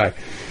 kill the guy.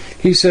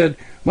 He said,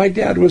 my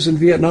dad was in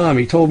Vietnam.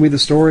 He told me the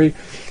story.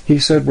 He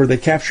said where they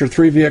captured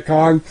 3 Viet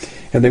Cong,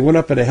 and they went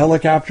up in a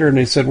helicopter, and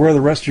they said, where are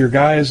the rest of your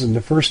guys? And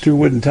the first 2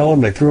 wouldn't tell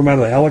him. They threw him out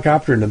of the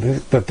helicopter, and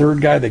the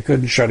third guy, they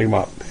couldn't shut him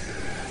up.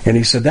 And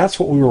he said, that's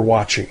what we were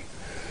watching.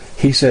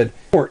 He said,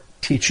 they weren't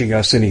teaching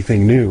us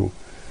anything new.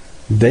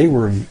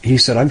 He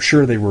said, I'm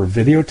sure they were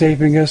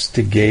videotaping us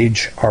to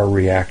gauge our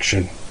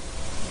reaction.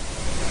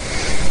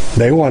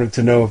 They wanted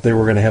to know if they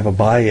were going to have a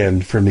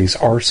buy-in from these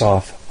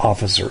ARSOF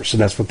officers,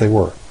 and that's what they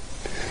were.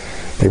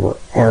 They were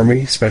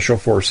Army Special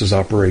Forces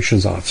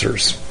Operations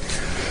officers.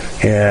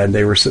 And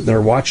they were sitting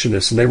there watching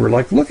this, and they were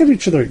like, look at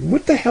each other.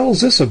 What the hell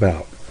is this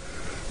about?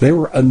 They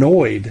were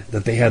annoyed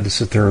that they had to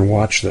sit there and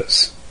watch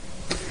this.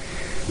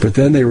 But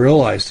then they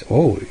realized,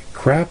 holy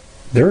crap,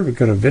 they're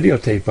going to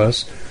videotape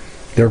us.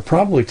 They're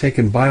probably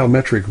taking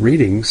biometric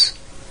readings,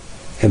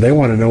 and they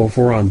want to know if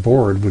we're on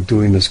board with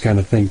doing this kind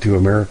of thing to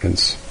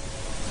Americans.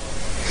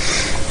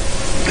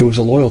 It was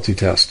a loyalty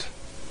test.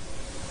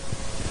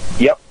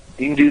 Yep.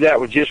 You can do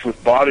that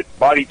with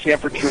body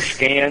temperature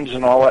scans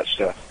and all that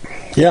stuff.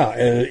 Yeah,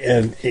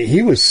 and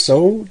he was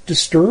so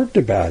disturbed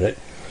about it,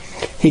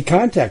 he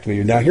contacted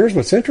me. Now, here's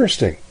what's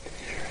interesting.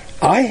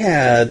 I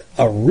had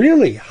a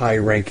really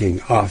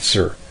high-ranking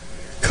officer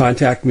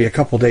contact me a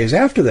couple days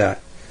after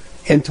that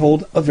and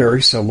told a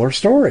very similar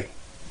story.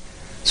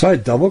 So I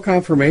had double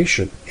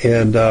confirmation.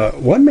 And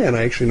one man,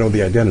 I actually know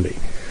the identity.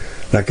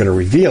 Not going to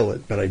reveal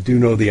it, but I do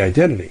know the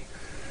identity.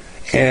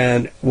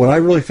 And what I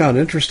really found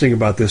interesting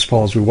about this,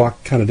 Paul, as we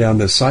walk kind of down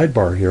this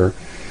sidebar here,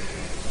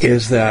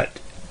 is that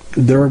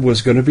there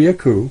was going to be a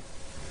coup,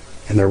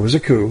 and there was a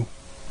coup,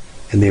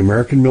 and the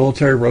American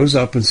military rose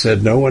up and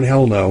said, no and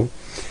hell no.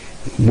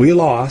 We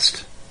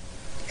lost,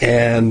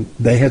 and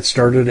they had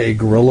started a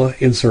guerrilla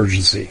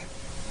insurgency.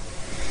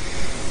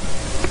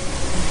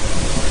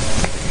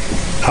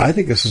 I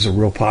think this is a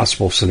real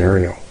possible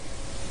scenario.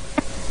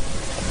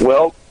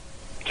 Well,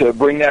 to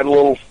bring that a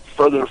little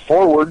further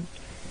forward,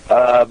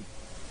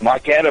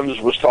 Mike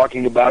Adams was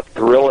talking about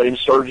guerrilla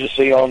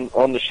insurgency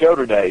on the show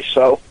today.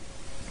 So,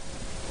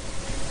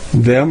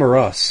 them or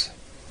us?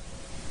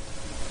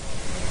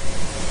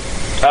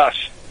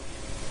 Us.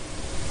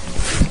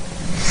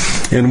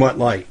 In what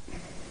light?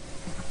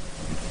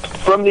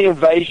 From the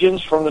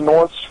invasions, from the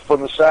north,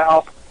 from the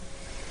south.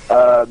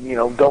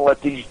 Don't let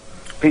these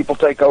people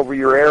take over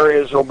your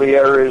areas. There'll be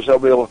areas they'll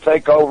be able to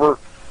take over.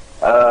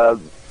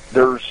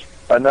 There's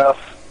enough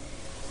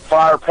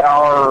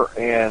firepower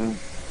and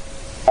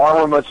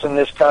armaments in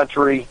this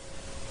country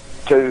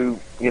to,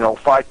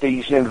 fight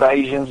these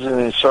invasions and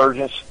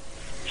insurgents.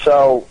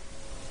 So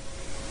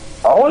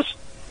all this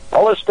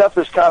stuff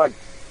is kind of,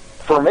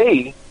 for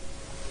me,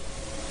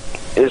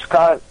 is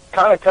kind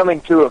of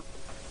coming to a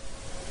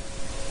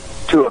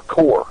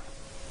core.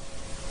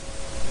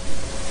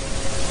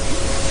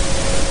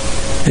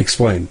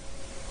 Explain.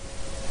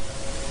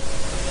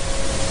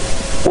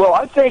 Well,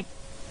 I think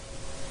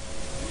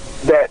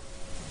that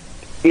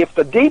if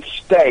the deep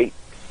state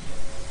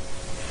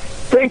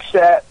thinks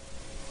that,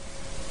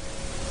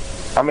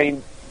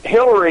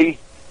 Hillary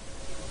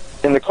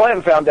and the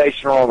Clinton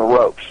Foundation are on the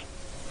ropes.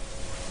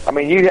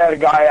 You had a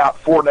guy out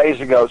 4 days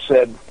ago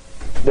that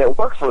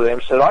worked for them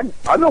said,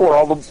 I know where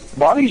all the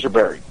bodies are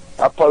buried.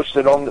 I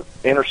posted on the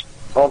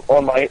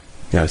on my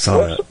I saw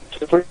that.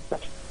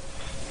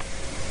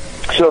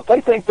 So if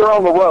they think they're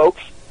on the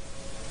ropes,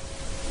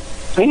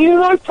 and you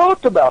and I've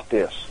talked about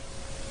this,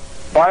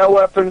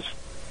 bioweapons,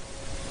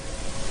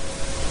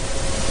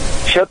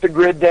 shut the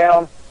grid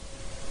down.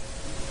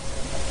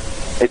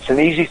 It's an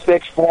easy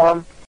fix for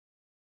them.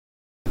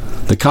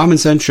 The Common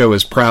Sense Show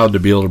is proud to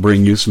be able to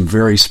bring you some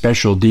very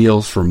special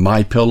deals from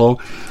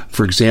MyPillow.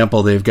 For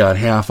example, they've got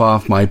half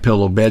off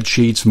MyPillow bed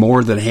sheets,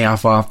 more than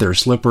half off their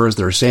slippers,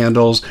 their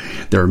sandals,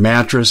 their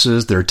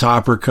mattresses, their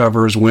topper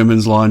covers,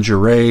 women's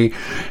lingerie.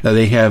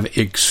 They have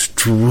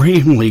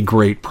extremely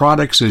great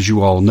products, as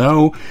you all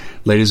know.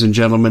 Ladies and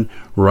gentlemen,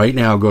 right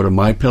now go to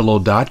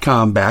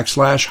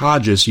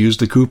mypillow.com/Hodges. Use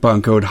the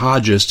coupon code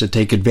Hodges to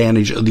take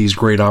advantage of these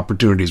great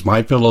opportunities.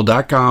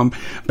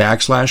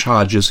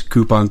 mypillow.com/Hodges,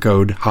 coupon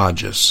code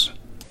Hodges.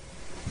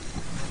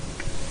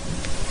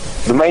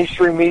 The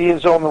mainstream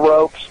media's on the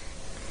ropes.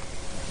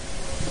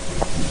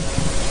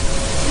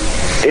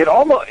 It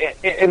almost,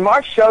 in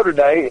Mike's show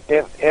today,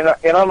 and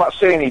I'm not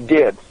saying he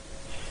did,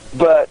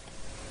 but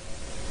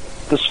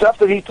the stuff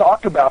that he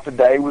talked about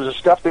today was the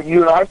stuff that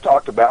you and I've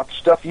talked about, the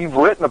stuff you've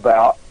written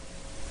about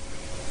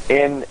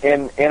in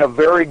a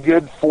very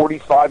good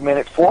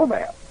 45-minute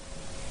format.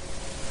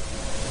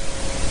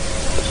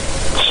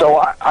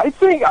 So I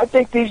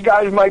think these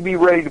guys might be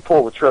ready to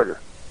pull the trigger.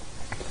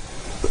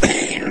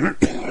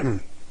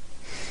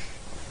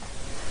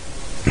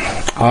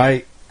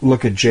 I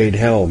look at Jade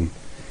Helm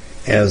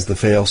as the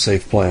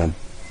fail-safe plan.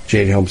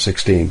 Jade Helm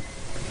 16.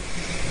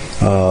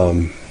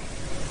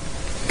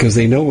 because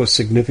they know a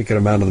significant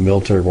amount of the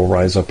military will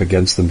rise up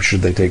against them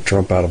should they take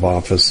Trump out of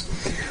office.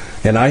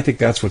 And I think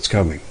that's what's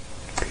coming.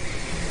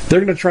 They're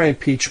going to try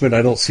impeachment.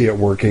 I don't see it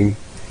working.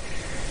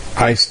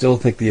 I still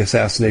think the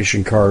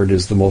assassination card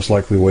is the most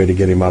likely way to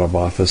get him out of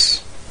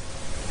office.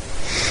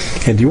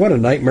 And do you want a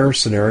nightmare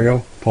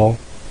scenario, Paul?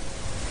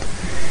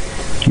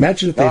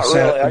 Imagine if they Not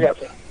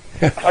really.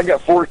 I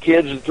got 4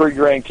 kids and 3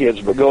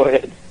 grandkids, but go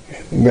ahead.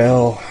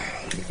 Well,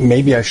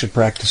 maybe I should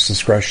practice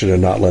discretion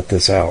and not let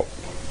this out.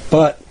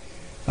 But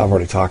I've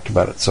already talked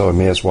about it, so I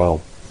may as well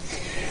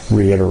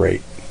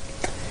reiterate.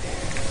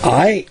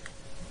 I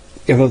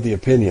am of the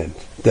opinion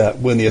that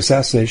when the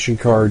assassination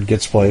card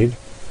gets played,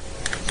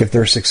 if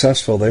they're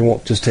successful, they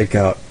won't just take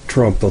out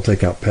Trump, they'll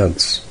take out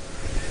Pence.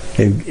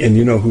 And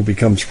you know who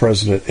becomes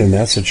president in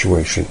that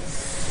situation?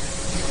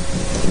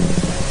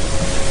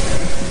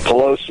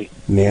 Pelosi.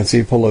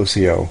 Nancy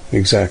Pelosi,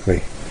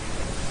 exactly.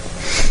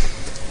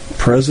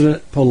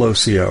 President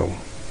Pelosi.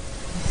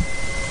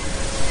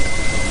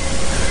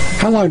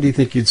 How long do you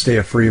think you'd stay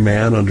a free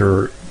man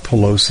under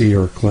Pelosi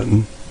or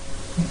Clinton?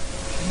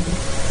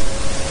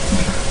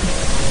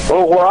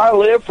 Well, where I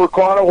live, for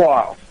quite a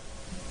while.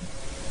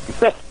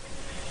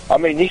 I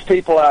mean, these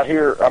people out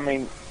here. I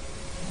mean,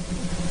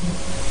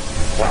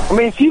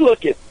 if you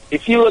look at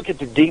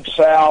the Deep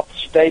South,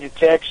 state of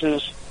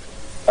Texas,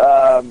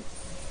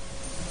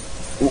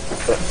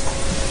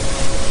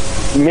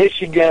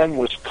 Michigan,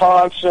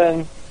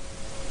 Wisconsin,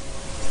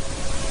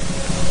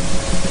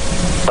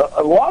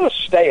 a lot of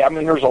state. I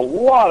mean, there's a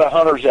lot of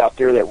hunters out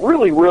there that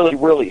really, really,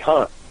 really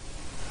hunt.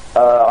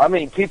 I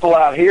mean, people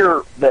out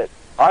here that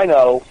I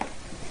know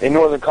in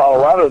northern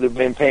Colorado that have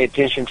been paying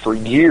attention for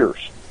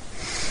years.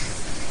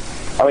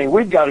 I mean,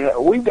 we've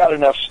got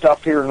enough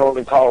stuff here in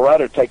northern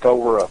Colorado to take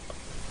over a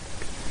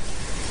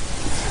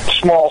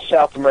small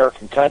South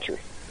American country.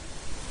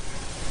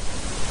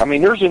 I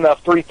mean, there's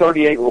enough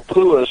 338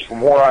 Lapuas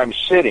from where I'm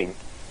sitting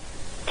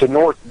to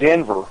North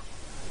Denver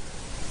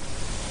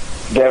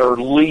that are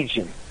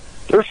legion.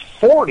 There's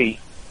 40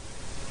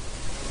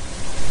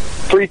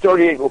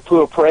 338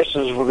 Lapua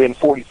presses within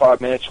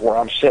 45 minutes of where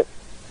I'm sitting.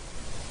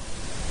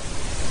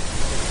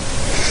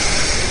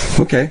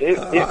 Okay,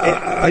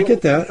 I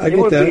get that. I get that. It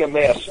would be a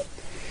mess.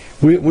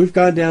 We've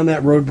gone down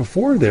that road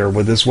before there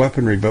with this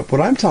weaponry, but what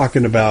I'm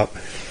talking about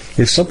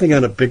is something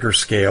on a bigger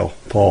scale,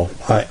 Paul.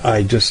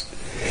 I just,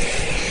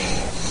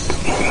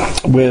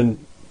 when,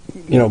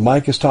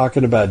 Mike is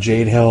talking about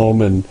Jade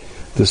Helm, and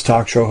this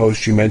talk show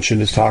host you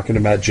mentioned is talking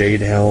about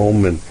Jade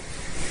Helm, and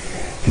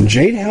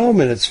Jade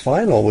Helm in its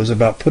final was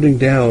about putting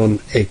down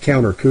a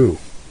counter coup.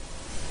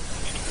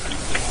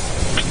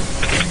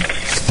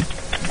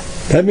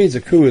 That means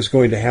a coup is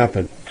going to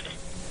happen.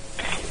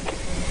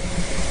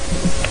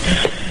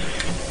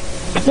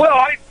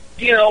 Well,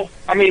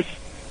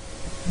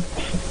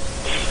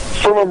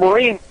 from a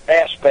Marine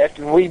aspect,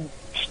 and we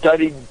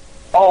studied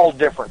all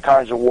different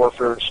kinds of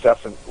warfare and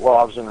stuff while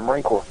I was in the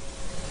Marine Corps.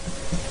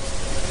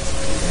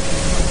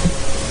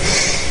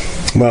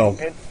 Well,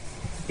 and,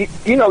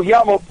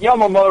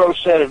 Yamamoto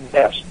said it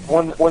best.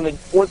 When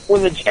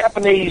the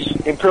Japanese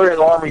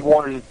Imperial Army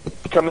wanted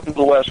to come into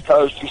the West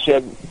Coast, he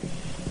said,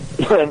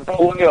 and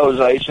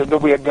Jose said,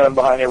 there'll be a gun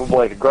behind every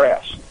blade of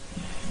grass.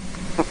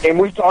 And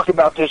we've talked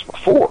about this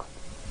before.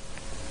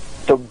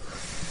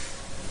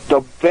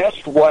 The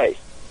best way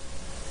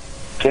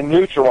to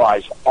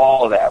neutralize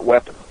all of that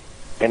weapon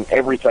and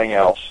everything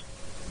else,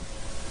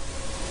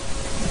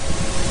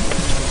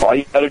 all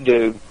you got to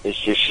do is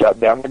just shut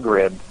down the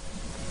grid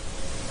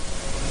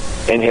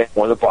and hit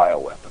one with a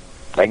bioweapon.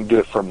 They can do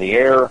it from the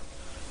air.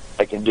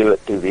 They can do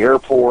it through the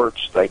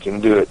airports. They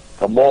can do it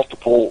a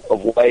multiple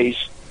of ways.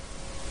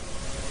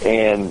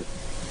 And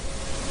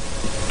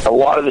a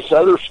lot of this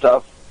other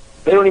stuff,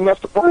 they don't even have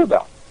to worry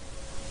about.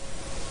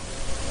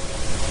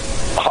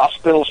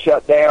 Hospitals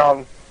shut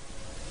down,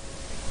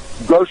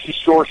 grocery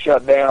stores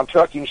shut down,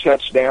 trucking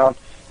shuts down,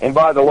 and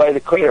by the way, the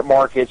credit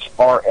markets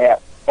are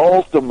at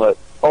ultimate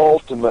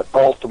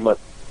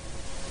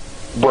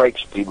break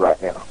speed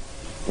right now.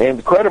 And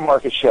the credit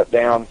market shut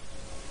down,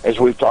 as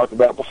we've talked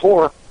about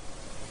before,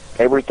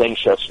 everything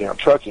shuts down,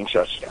 trucking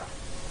shuts down.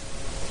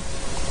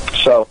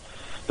 So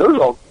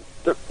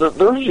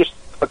there's just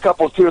a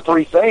couple of 2 or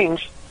 3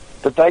 things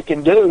that they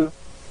can do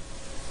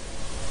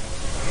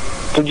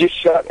to just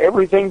shut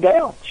everything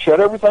down, shut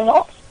everything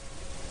off.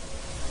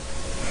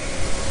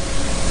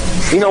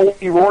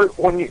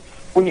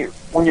 When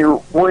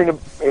you're worrying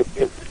about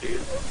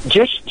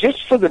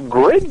just for the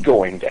grid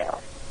going down.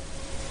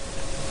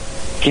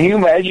 Can you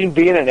imagine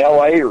being in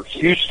L.A. or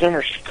Houston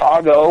or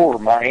Chicago or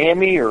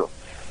Miami or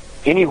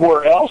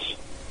anywhere else?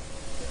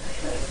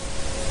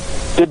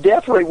 The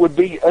death rate would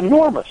be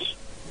enormous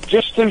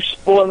just through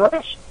spill and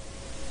rest.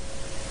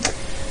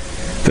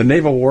 The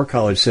Naval War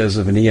College says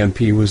if an EMP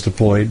was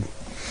deployed,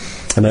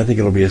 and I think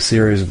it'll be a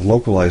series of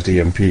localized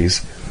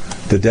EMPs,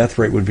 the death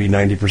rate would be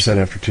 90%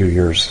 after 2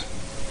 years.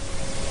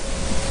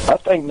 I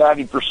think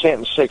 90%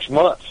 in 6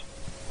 months.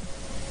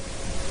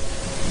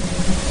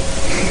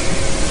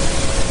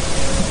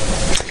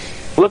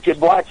 Look at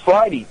Black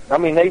Friday. I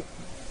mean,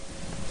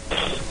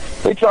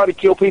 They try to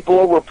kill people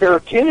over a pair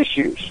of tennis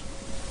shoes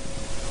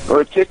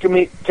or a tickle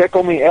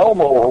me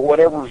Elmo or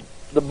whatever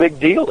the big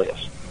deal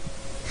is.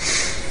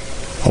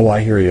 Oh,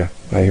 I hear you.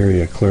 I hear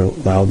you clear,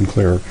 loud and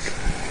clear.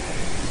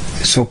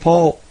 So,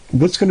 Paul,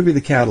 what's going to be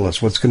the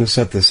catalyst? What's going to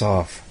set this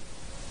off?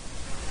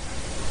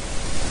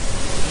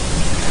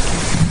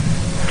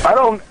 I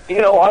don't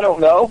know. I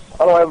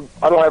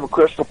don't have a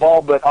crystal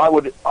ball, but I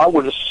would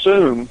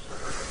assume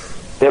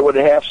that would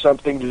have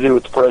something to do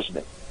with the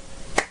president.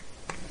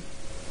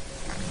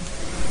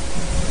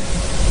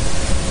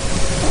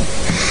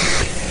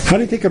 How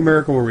do you think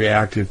America will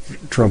react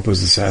if Trump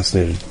was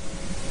assassinated?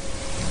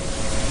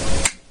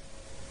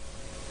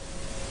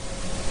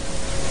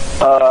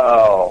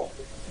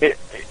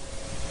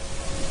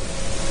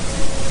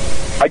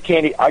 I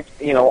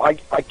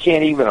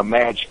can't even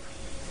imagine.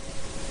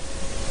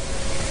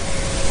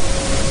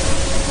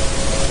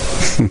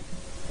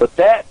 But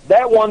that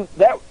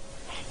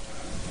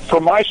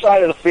from my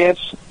side of the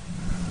fence,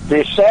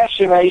 the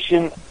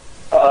assassination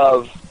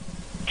of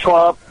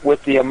Trump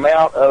with the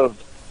amount of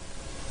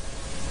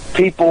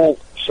people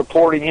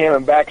supporting him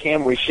and backing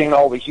him, we've seen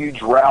all the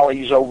huge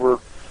rallies over,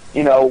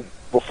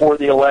 before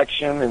the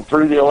election and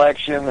through the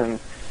election and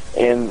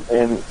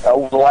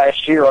over the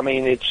last year. I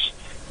mean, it's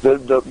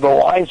the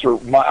lines are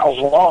miles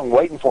long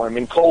waiting for him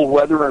in cold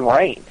weather and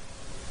rain.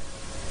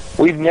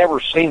 We've never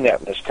seen that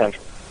in this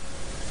country.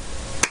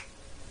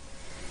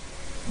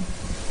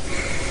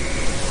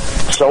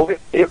 So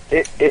it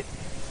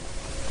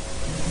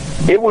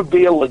would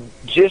be a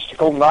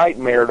logistical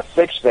nightmare to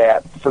fix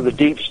that for the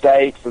deep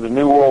state, for the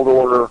New World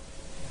Order,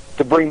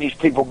 to bring these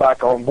people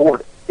back on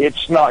board.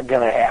 It's not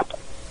going to happen.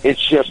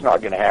 It's just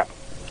not going to happen.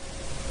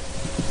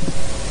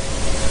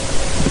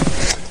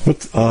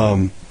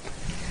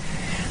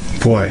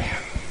 Boy,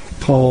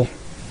 Paul,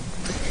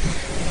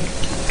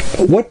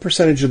 what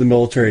percentage of the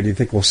military do you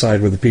think will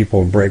side with the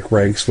people and break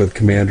ranks with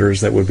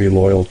commanders that would be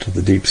loyal to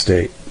the deep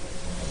state?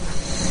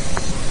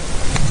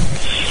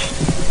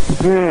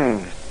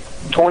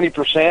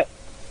 20%.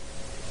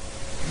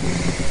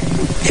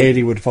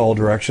 80 would follow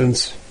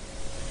directions?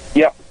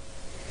 Yep.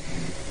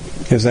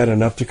 Is that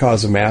enough to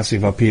cause a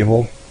massive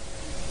upheaval?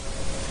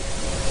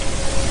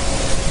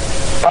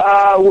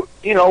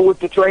 With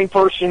the trained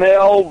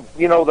personnel,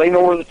 they know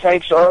where the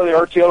tanks are, the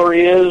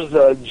artillery is,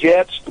 the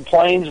jets, the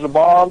planes, the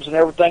bombs, and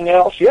everything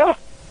else. Yeah.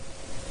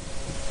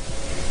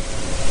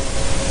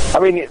 I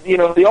mean,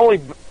 the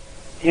only,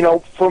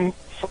 from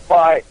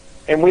my,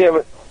 and we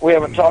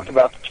haven't talked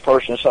about this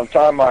person in some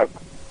time. My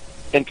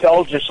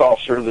intelligence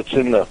officer that's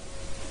in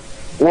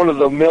one of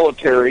the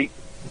military,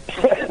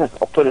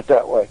 I'll put it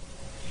that way.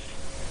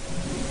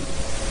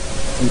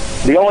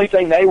 The only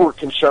thing they were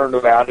concerned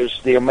about is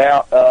the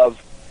amount of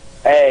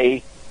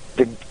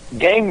the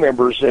gang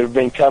members that have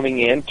been coming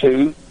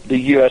into the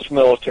U.S.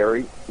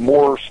 military,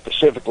 more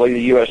specifically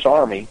the U.S.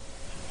 Army,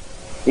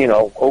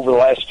 over the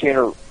last 10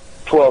 or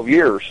 12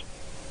 years.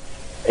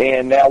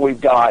 And now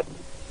we've got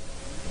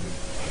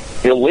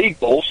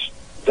illegals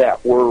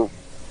that were,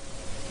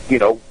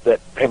 that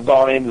have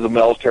gone into the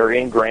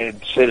military and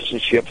granted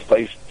citizenship if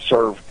they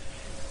served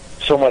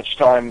so much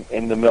time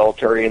in the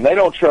military, and they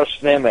don't trust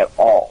them at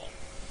all.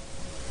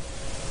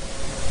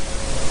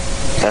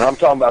 And I'm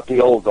talking about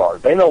the old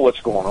guard. They know what's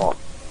going on.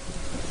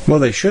 Well,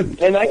 they shouldn't.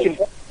 And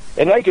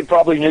they can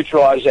probably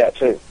neutralize that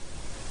too.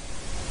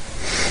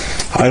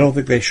 I don't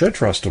think they should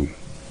trust them.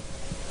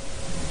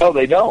 No,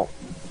 they don't.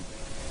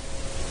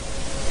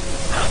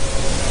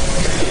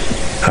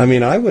 I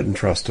mean, I wouldn't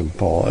trust them,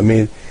 Paul. I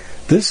mean,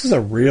 this is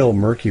a real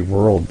murky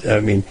world.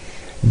 I mean,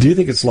 do you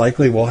think it's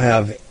likely we'll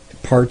have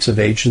parts of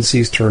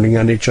agencies turning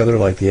on each other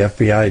like the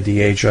FBI,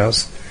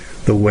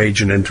 DHS, the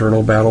wage an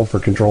internal battle for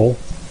control?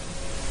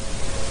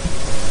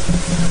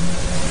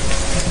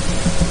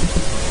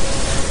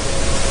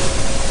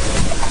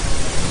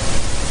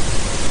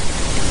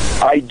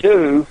 I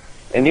do,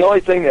 and the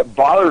only thing that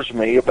bothers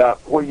me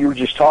about what you were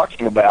just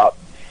talking about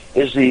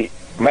is the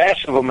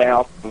massive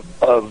amount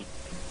of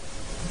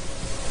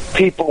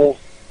people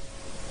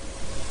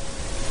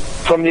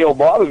from the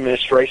Obama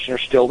administration are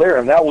still there,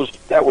 and that was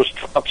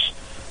Trump's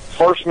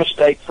first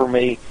mistake for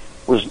me.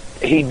 Was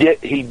he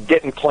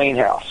didn't clean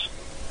house.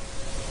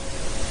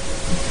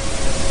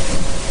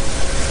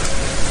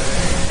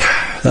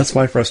 That's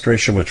my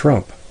frustration with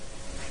Trump.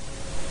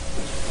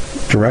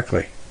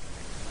 Directly.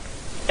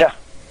 Yeah.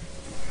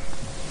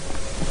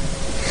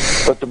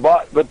 But the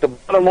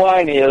bottom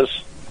line is,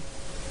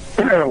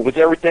 with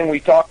everything we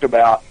talked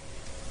about,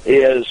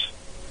 is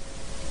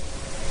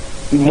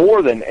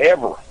more than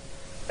ever,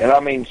 and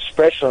I mean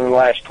especially in the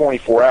last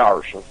 24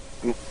 hours,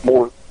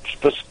 more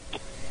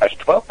specific, last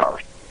 12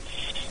 hours,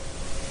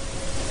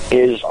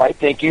 is I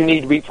think you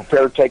need to be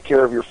prepared to take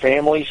care of your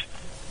families.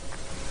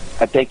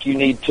 I think you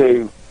need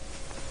to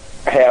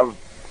have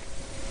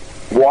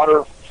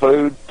water,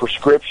 food,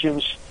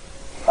 prescriptions,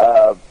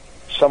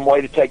 some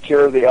way to take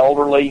care of the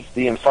elderly,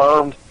 the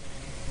infirmed,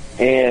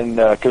 and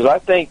because I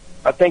think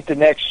the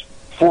next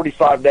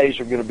 45 days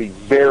are going to be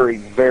very,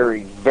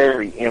 very,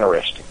 very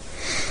interesting.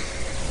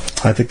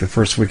 I think the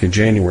first week of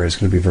January is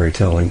going to be very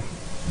telling.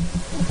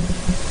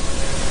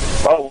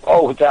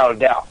 Oh, without a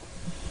doubt.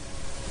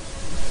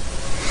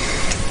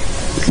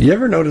 You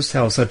ever notice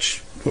how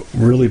such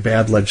really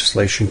bad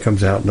legislation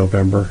comes out in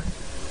November?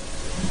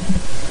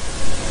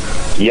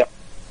 Yep.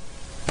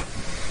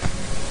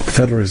 The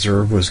Federal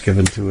Reserve was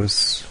given to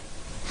us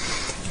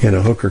in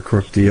a hook or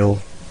crook deal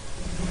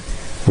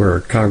where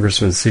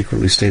congressmen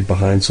secretly stayed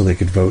behind so they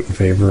could vote in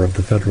favor of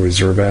the Federal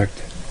Reserve Act.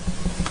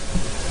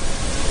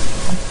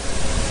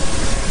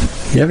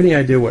 You have any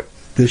idea what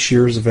this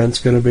year's event's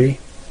going to be?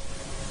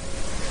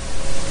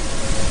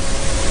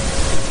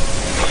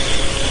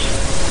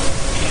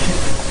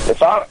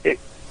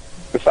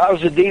 If I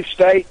was a deep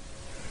state,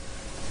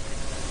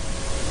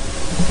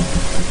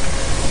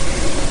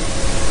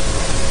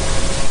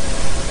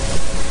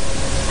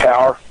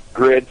 power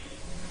grid.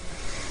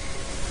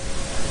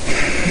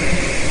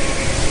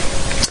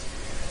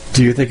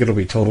 Do you think it'll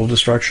be total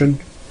destruction?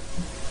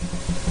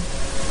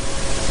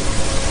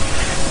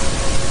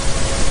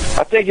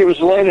 I think it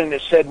was Lenin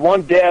that said,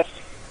 one death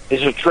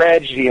is a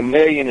tragedy, a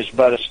million is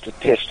but a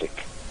statistic.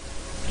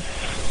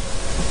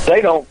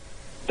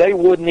 They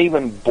wouldn't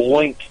even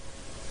blink.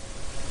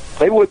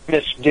 They wouldn't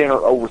miss dinner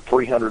over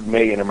 300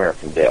 million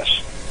American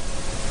deaths.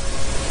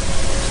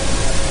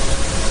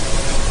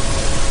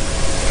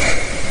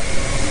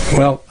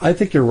 Well, I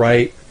think you're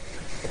right,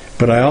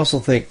 but I also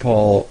think,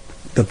 Paul,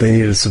 that they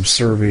need a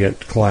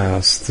subservient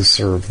class to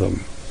serve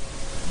them.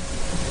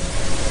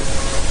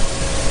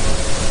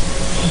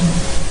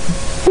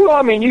 Well,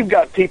 I mean, you've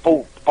got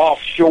people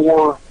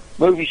offshore,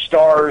 movie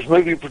stars,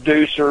 movie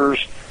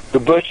producers. The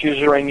Bushes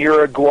are in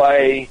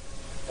Uruguay.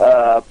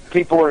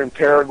 People are in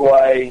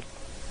Paraguay.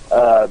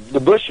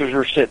 The Bushes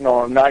are sitting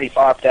on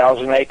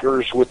 95,000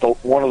 acres with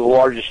one of the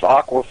largest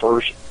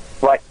aquifers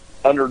right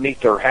underneath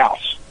their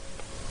house.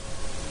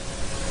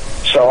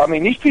 So, I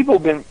mean, these people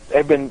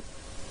have been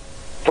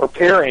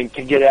preparing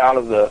to get out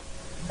of the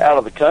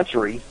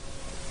country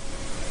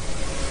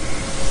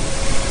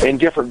in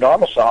different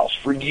domiciles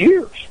for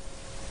years.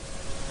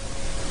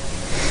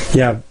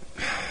 Yeah,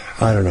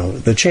 I don't know.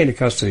 The chain of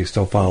custody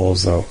still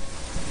follows, though.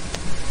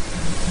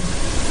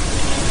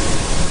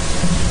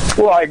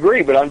 Well, I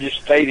agree, but I'm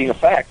just stating a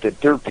fact that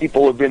there are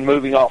people who have been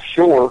moving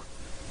offshore,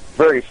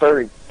 very,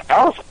 very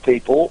powerful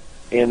people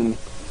in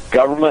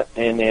government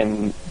and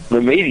in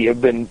the media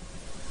have been,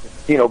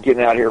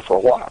 getting out here for a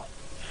while.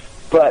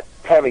 But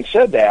having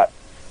said that,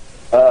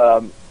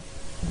 I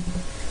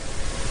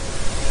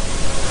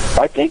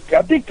think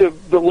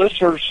the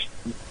listeners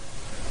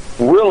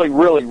really,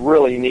 really,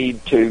 really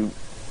need to,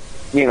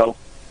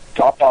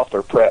 top off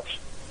their preps.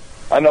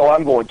 I know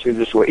I'm going to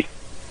this week.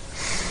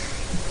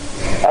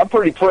 I'm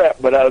pretty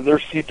prepped, but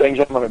there's a few things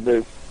I'm going to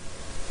do.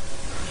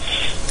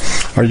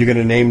 Are you going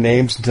to name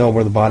names and tell them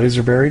where the bodies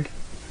are buried?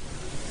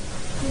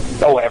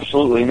 Oh,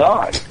 absolutely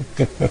not.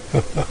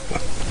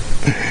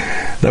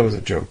 That was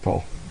a joke,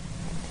 Paul.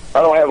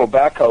 I don't have a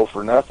backhoe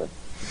for nothing.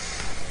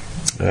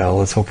 Well,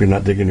 let's hope you're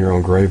not digging your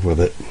own grave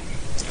with it.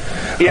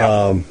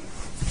 Yeah.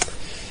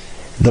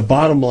 The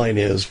bottom line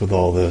is, with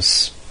all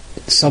this,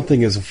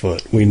 something is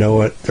afoot. We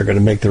know it. They're going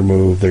to make their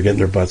move. They're getting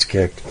their butts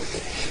kicked.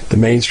 The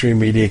mainstream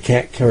media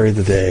can't carry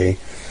the day.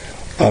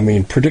 I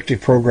mean,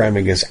 predictive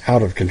programming is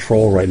out of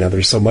control right now.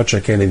 There's so much I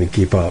can't even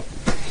keep up.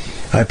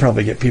 I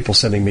probably get people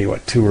sending me,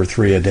 2 or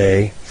 3 a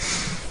day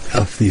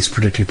of these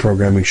predictive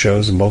programming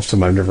shows, and most of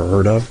them I've never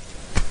heard of.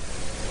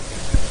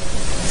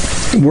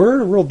 We're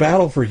in a real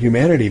battle for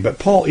humanity, but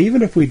Paul,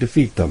 even if we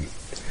defeat them,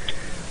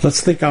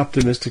 let's think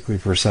optimistically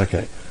for a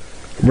second.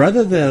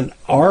 Rather than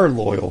our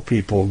loyal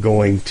people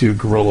going to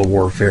guerrilla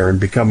warfare and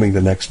becoming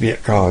the next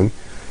Viet Cong,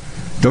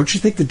 don't you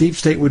think the deep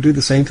state would do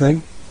the same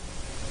thing?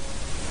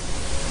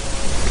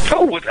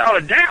 Oh, without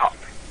a doubt.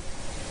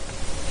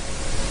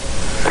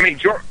 I mean,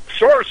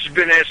 Soros has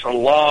been at this a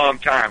long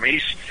time.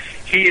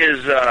 He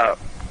is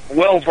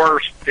well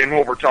versed in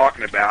what we're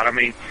talking about. I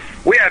mean,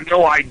 we have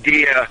no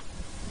idea.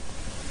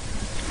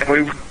 And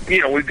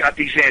we've got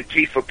these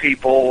Antifa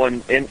people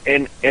and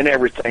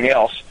everything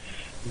else,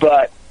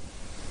 but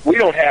we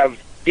don't have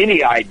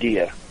any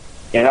idea,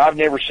 and I've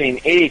never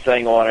seen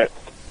anything on it.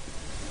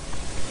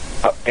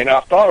 And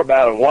I've thought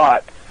about it a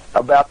lot,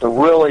 about the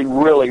really,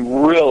 really,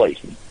 really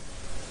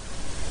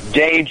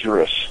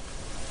dangerous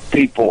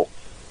people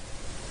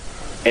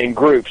and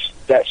groups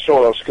that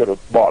Soros could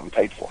have bought and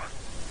paid for.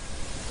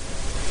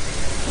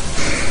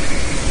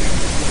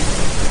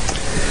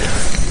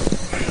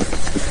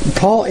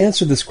 Paul,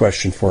 answer this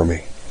question for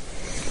me.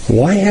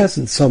 Why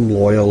hasn't some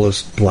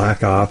loyalist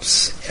Black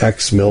Ops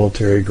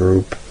ex-military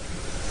group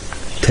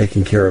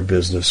taken care of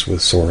business with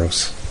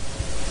Soros?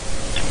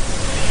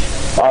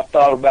 I've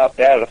thought about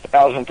that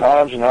 1,000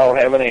 times, and I don't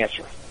have an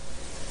answer.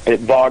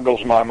 It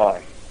boggles my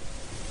mind.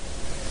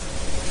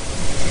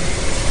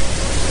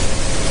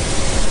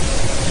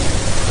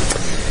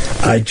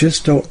 I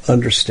just don't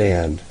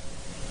understand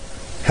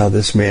how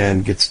this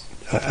man gets...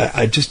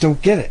 I just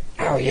don't get it.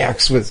 How he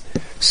acts with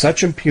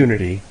such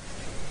impunity.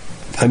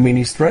 I mean,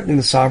 he's threatening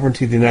the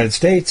sovereignty of the United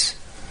States.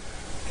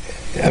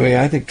 I mean,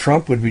 I think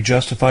Trump would be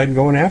justified in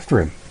going after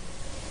him.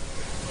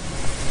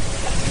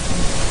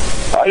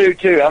 I do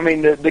too. I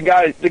mean, the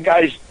guy's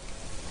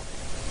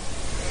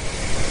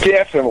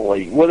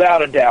definitely,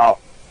 without a doubt,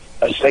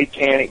 a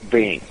satanic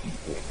being.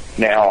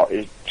 Now,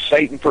 is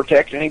Satan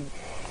protecting him?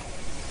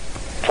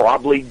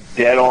 Probably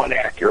dead on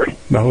accurate.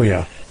 Oh,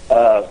 yeah.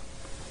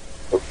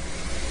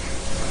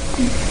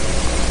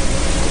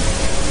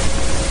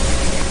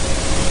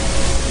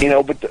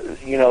 But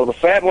the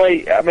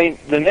family. I mean,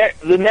 the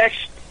next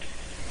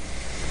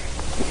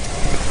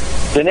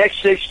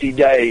 60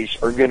 days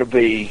are going to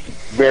be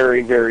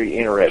very, very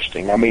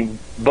interesting. I mean,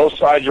 both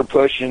sides are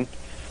pushing.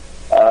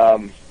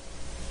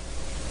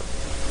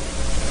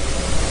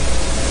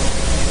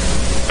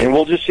 And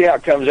we'll just see how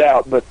it comes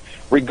out. But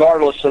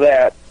regardless of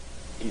that,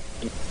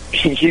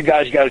 you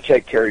guys got to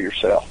take care of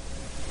yourself.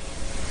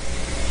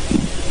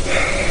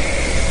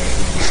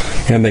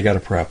 And they got to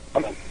prep.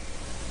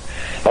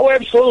 Oh,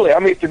 absolutely. I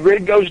mean, if the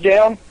grid goes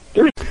down,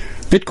 there's...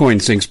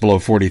 Bitcoin sinks below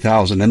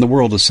 40,000, and the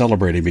world is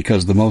celebrating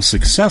because the most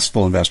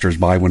successful investors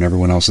buy when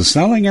everyone else is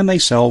selling, and they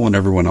sell when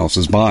everyone else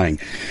is buying.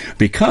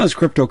 Because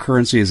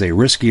cryptocurrency is a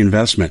risky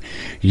investment,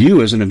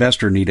 you as an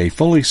investor need a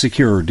fully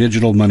secure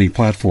digital money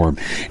platform,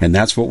 and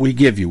that's what we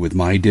give you with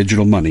My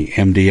Digital Money,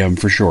 MDM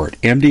for short.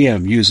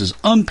 MDM uses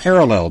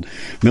unparalleled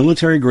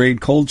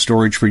military-grade cold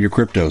storage for your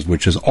cryptos,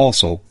 which is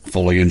also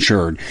fully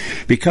insured.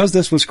 Because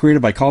this was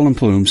created by Colin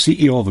Plume,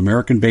 CEO of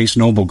American-based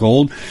Noble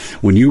Gold,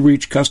 when you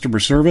reach customer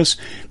service,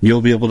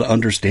 you'll be able to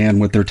understand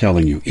what they're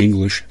telling you.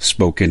 English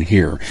spoken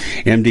here.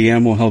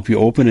 MDM will help you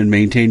open and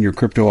maintain your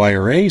crypto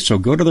IRA, so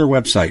go to their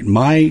website,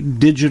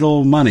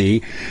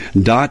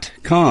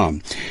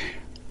 mydigitalmoney.com.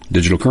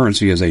 Digital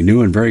currency is a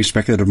new and very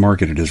speculative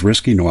market. It is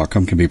risky. No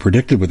outcome can be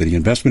predicted. With any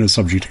investment is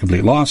subject to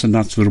complete loss and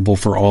not suitable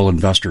for all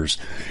investors.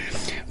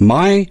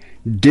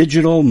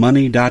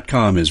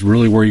 MyDigitalMoney.com is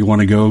really where you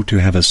want to go to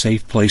have a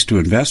safe place to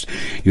invest.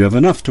 You have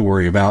enough to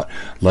worry about.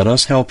 Let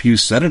us help you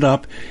set it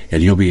up,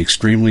 and you'll be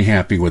extremely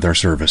happy with our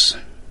service.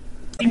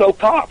 No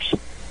cops.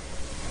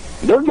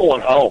 They're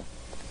going home.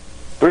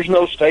 There's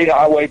no state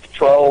highway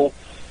patrol,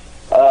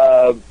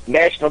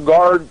 National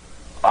Guard.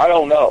 I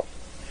don't know,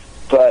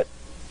 but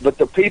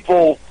the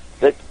people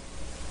that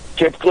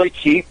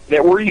typically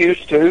that we're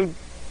used to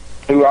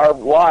through our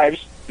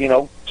lives,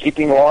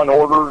 keeping law and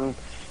order and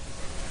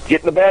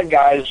getting the bad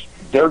guys,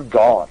 they're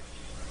gone.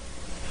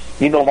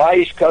 My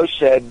East Coast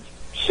said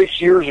 6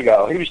 years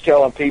ago, he was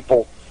telling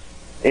people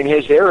in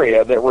his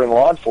area that were in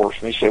law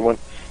enforcement, he said, when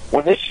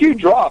this shoe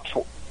drops,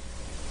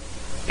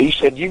 he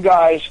said, you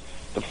guys,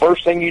 the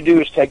first thing you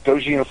do is take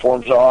those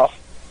uniforms off,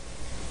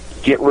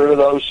 get rid of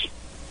those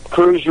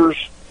cruisers,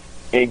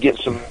 and get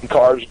some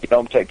cars,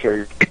 take care of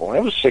your people. And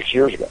it was 6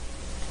 years ago.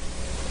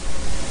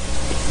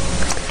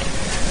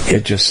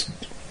 It just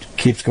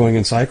keeps going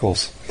in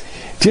cycles.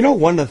 Do you know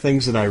one of the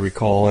things that I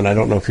recall, and I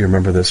don't know if you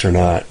remember this or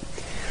not,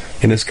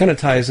 and this kind of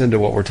ties into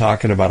what we're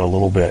talking about a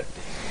little bit.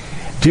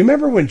 Do you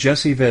remember when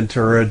Jesse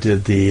Ventura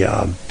did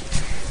the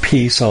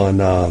piece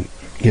on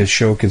his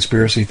show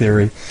Conspiracy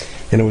Theory,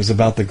 and it was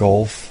about the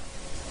Gulf?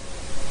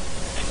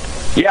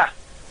 Yeah.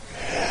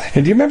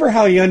 And do you remember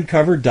how he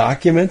uncovered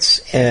documents,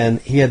 and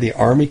he had the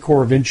Army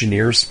Corps of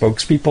Engineers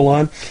spokespeople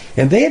on,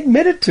 and they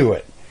admitted to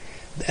it.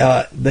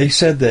 They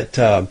said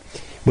that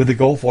with the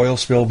Gulf oil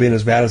spill being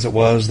as bad as it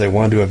was, they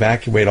wanted to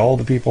evacuate all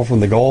the people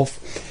from the Gulf,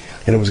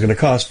 and it was going to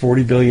cost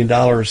 $40 billion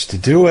to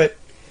do it.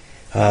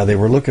 They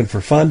were looking for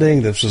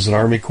funding. This was an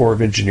Army Corps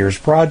of Engineers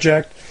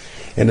project,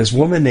 and this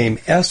woman named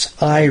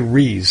S.I.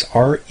 Rees,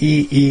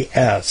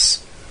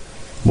 R-E-E-S,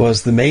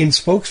 was the main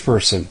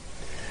spokesperson.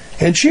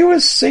 And she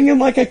was singing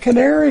like a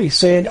canary,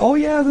 saying, oh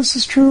yeah, this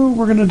is true,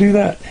 we're going to do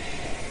that.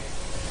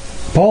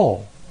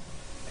 Paul,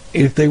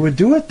 if they would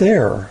do it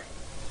there,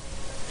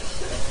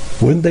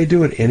 wouldn't they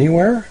do it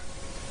anywhere?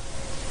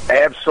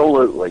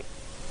 Absolutely.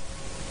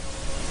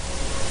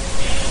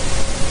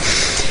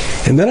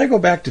 And then I go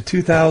back to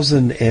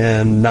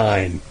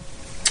 2009.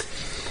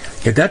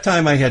 At that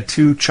time, I had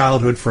two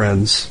childhood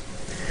friends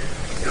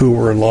who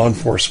were in law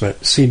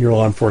enforcement, senior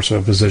law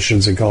enforcement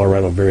positions in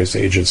Colorado, various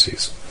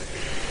agencies.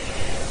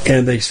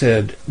 And they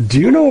said,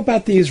 do you know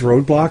about these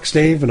roadblocks,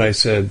 Dave? And I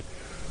said,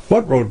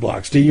 what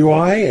roadblocks?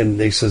 DUI? And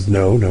they said,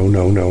 no.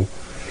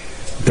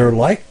 They're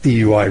like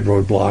DUI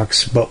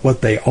roadblocks, but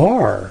what they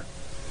are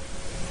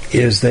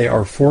is they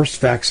are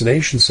forced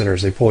vaccination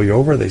centers. They pull you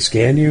over, they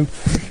scan you,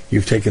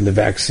 you've taken the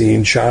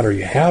vaccine shot or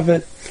you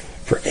haven't.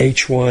 For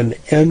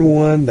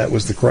H1N1, that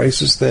was the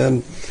crisis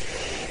then.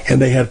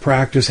 And they had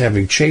practice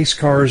having chase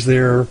cars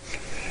there.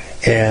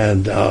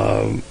 And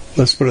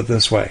let's put it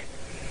this way.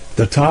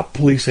 The top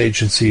police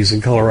agencies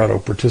in Colorado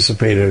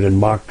participated in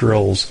mock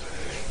drills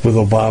with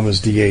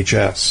Obama's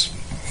DHS.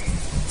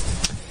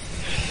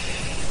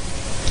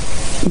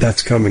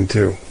 That's coming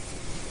too.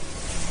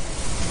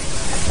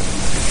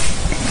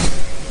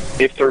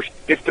 If there's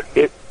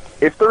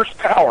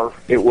power,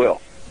 it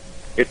will.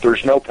 If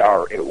there's no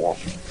power, it won't.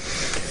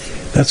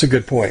 That's a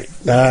good point.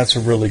 That's a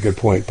really good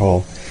point,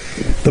 Paul.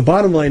 The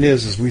bottom line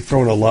is we've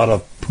thrown a lot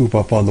of poop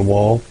up on the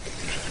wall,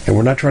 and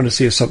we're not trying to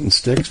see if something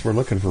sticks. We're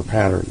looking for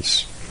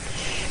patterns.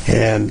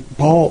 And,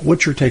 Paul,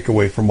 what's your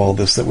takeaway from all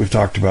this that we've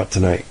talked about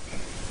tonight?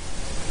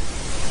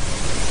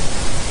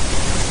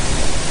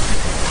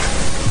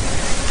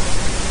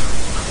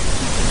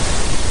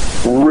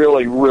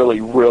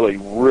 really, really, really,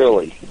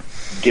 really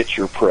get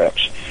your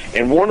preps.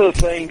 And one of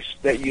the things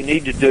that you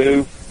need to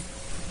do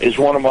is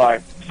one of my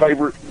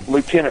favorite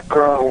lieutenant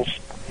colonels,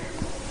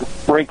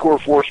 Marine Corps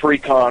Force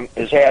Recon,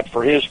 has had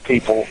for his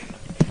people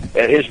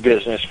at his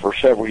business for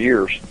several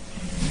years,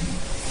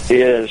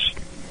 is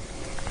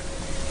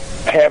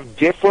have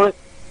different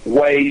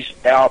ways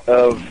out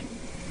of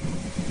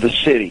the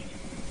city.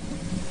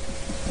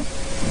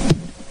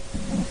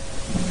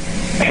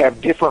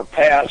 Have different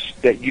paths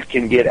that you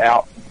can get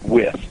out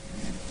with.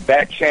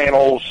 Back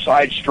channels,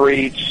 side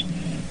streets,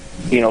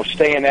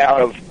 staying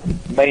out of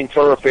main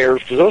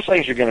thoroughfares, because those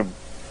things are going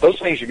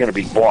to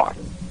be blocked.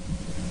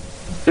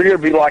 They're going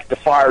to be like the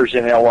fires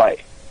in LA.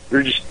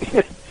 They're just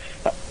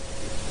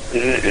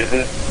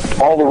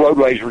all the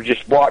roadways were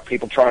just blocked,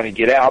 people trying to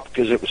get out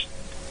because it was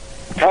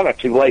kind of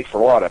too late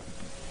for a lot of them.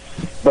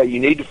 But you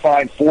need to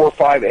find 4 or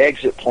 5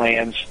 exit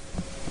plans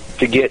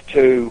to get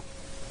to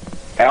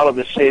out of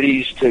the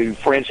cities, to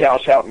friends'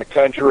 house out in the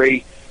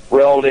country,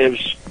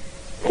 relatives,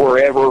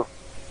 wherever.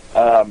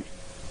 But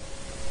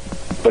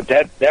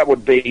that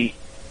would be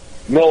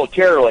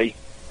militarily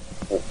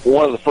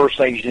one of the first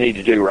things you need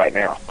to do right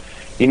now.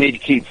 You need to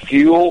keep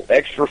fuel,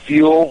 extra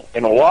fuel,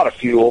 and a lot of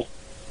fuel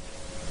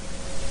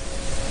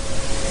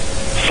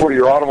for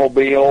your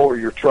automobile or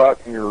your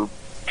truck and your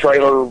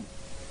trailer,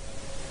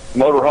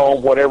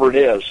 motorhome, whatever it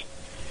is,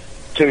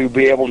 to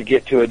be able to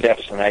get to a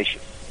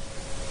destination.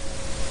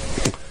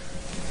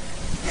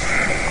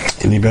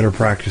 And you better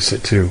practice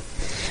it too.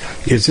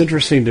 It's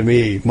interesting to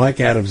me, Mike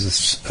Adams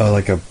is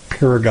like a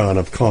paragon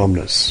of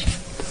calmness.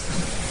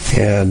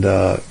 And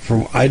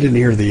I didn't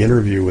hear the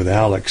interview with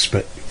Alex,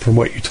 but from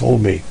what you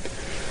told me,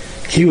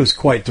 he was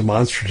quite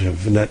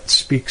demonstrative, and that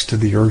speaks to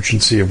the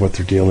urgency of what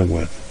they're dealing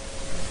with.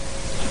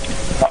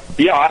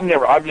 Yeah,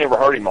 I've never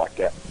heard him like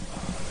that.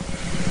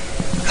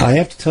 I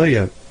have to tell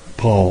you,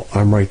 Paul,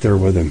 I'm right there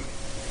with him.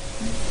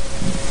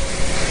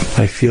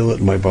 I feel it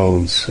in my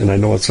bones, and I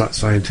know it's not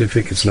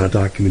scientific, it's not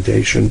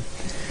documentation,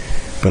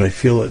 but I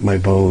feel it in my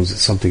bones that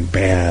something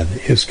bad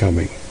is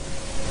coming.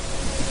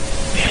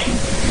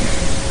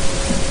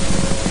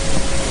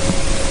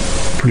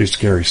 Pretty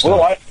scary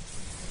stuff.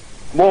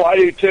 Well, I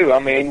do too. I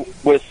mean,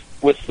 with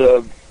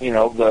the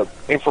the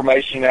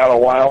information out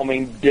of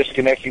Wyoming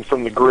disconnecting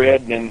from the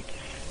grid, and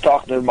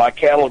talking to my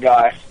cattle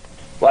guy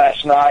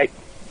last night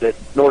that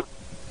North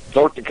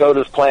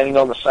Dakota's planning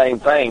on the same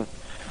thing,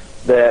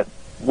 that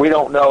we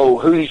don't know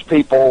who these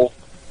people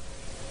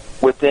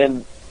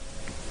within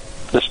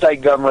the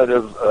state government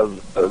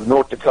of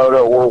North Dakota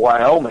or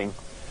Wyoming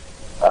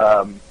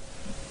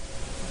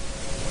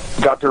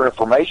got their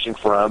information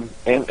from,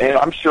 and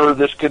I'm sure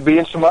this could be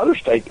in some other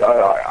states.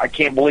 I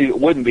can't believe it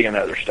wouldn't be in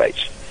other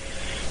states,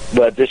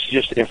 but this is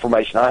just the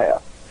information I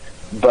have.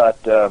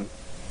 But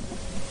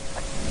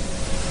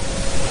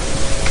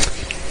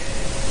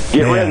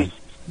get ready.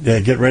 Yeah,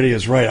 get ready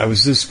is right. I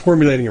was just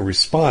formulating a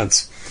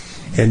response,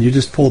 and you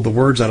just pulled the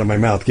words out of my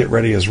mouth. Get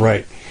ready is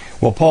right.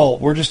 Well, Paul,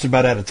 we're just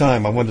about out of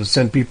time. I wanted to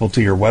send people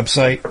to your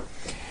website,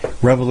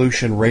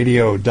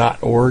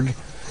 revolutionradio.org.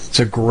 It's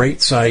a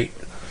great site.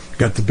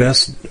 Got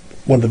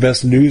one of the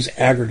best news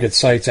aggregate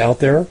sites out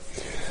there,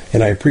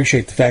 and I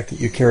appreciate the fact that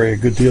you carry a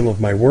good deal of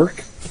my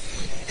work.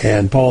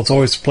 And Paul, it's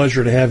always a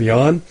pleasure to have you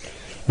on.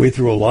 We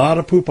threw a lot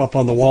of poop up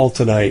on the wall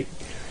tonight,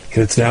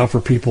 and it's now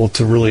for people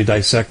to really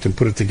dissect and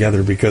put it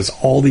together, because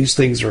all these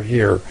things are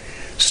here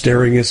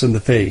staring us in the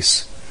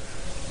face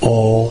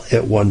all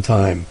at one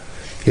time.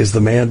 Is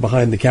the man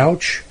behind the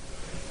couch?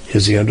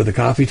 Is he under the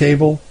coffee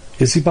table?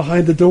 Is he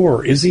behind the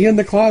door? Is he in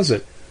the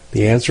closet?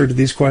 The answer to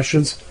these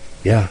questions,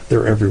 yeah,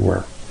 they're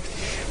everywhere.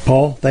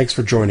 Paul, thanks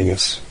for joining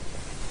us.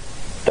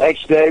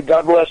 Thanks, Dave.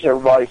 God bless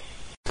everybody.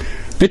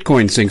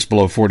 Bitcoin sinks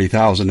below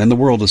 40,000, and the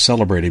world is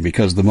celebrating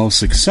because the most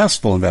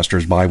successful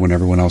investors buy when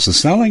everyone else is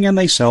selling, and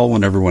they sell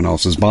when everyone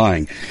else is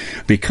buying.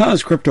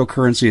 Because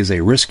cryptocurrency is a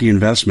risky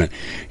investment,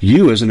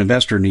 you as an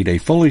investor need a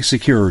fully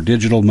secure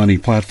digital money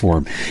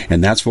platform,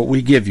 and that's what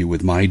we give you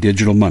with My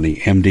Digital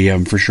Money,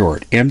 MDM for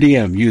short.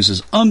 MDM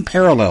uses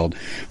unparalleled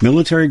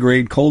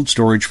military-grade cold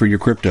storage for your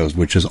cryptos,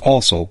 which is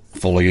also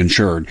fully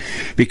insured.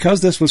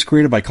 Because this was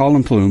created by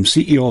Colin Plume,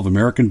 CEO of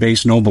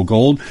American-based Noble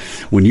Gold,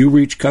 when you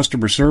reach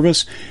customer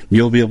service,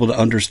 you'll be able to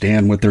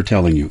understand what they're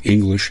telling you.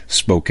 English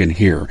spoken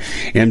here.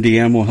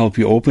 MDM will help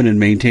you open and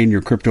maintain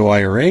your crypto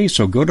IRA,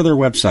 so go to their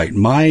website,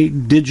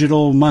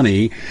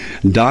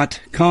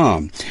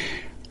 mydigitalmoney.com.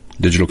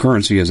 Digital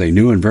currency is a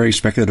new and very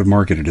speculative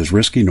market. It is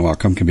risky. No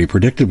outcome can be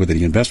predicted. With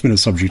the investment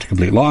is subject to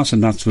complete loss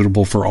and not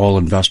suitable for all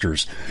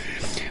investors.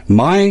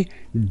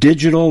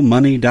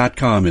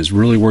 MyDigitalMoney.com is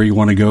really where you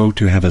want to go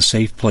to have a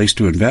safe place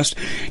to invest.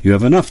 You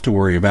have enough to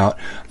worry about.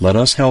 Let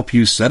us help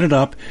you set it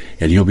up,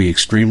 and you'll be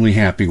extremely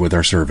happy with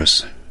our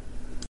service.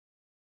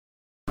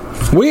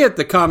 We at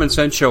the Common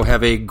Sense Show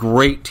have a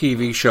great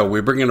TV show. We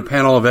bring in a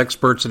panel of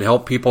experts that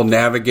help people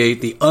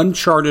navigate the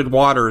uncharted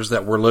waters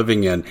that we're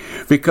living in.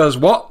 Because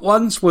what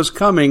once was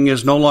coming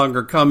is no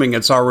longer coming.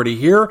 It's already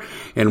here,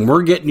 and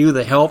we're getting you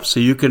the help so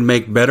you can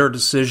make better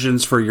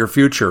decisions for your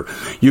future.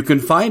 You can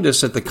find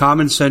us at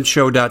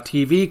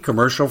thecommonsenseshow.tv,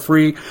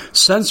 commercial-free,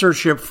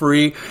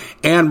 censorship-free,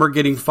 and we're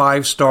getting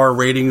 5-star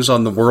ratings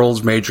on the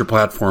world's major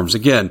platforms.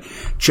 Again,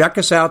 check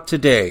us out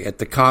today at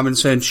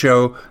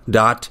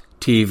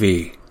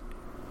thecommonsenseshow.tv.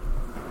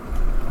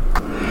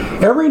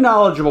 Every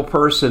knowledgeable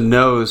person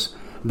knows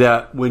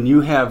that when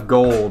you have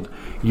gold,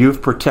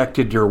 you've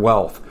protected your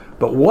wealth.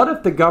 But what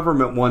if the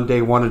government one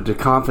day wanted to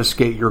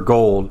confiscate your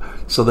gold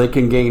so they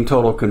can gain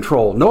total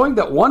control, knowing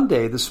that one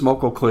day the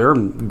smoke will clear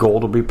and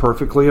gold will be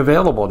perfectly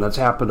available, and that's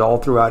happened all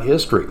throughout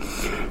history.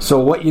 So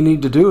what you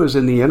need to do is,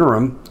 in the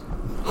interim,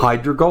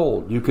 hide your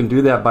gold. You can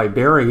do that by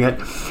burying it.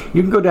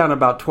 You can go down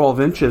about 12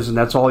 inches, and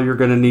that's all you're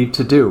going to need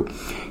to do.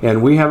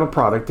 And we have a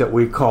product that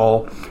we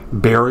call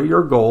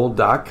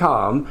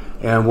buryyourgold.com,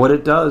 and what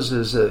it does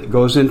is it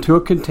goes into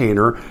a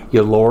container.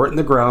 You lower it in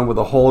the ground with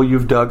a hole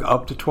you've dug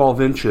up to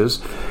 12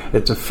 inches.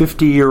 It's a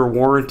 50-year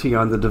warranty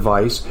on the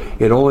device.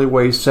 It only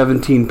weighs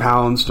 17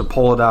 pounds to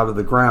pull it out of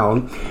the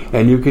ground,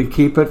 and you can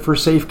keep it for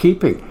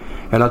safekeeping.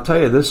 And I'll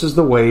tell you, this is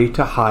the way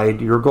to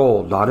hide your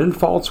gold, not in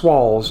false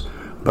walls,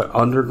 but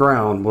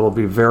underground, will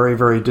be very,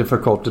 very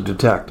difficult to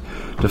detect.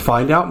 To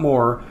find out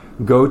more,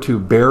 go to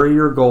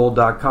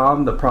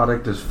buryyourgold.com. The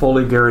product is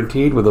fully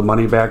guaranteed with a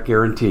money-back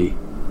guarantee.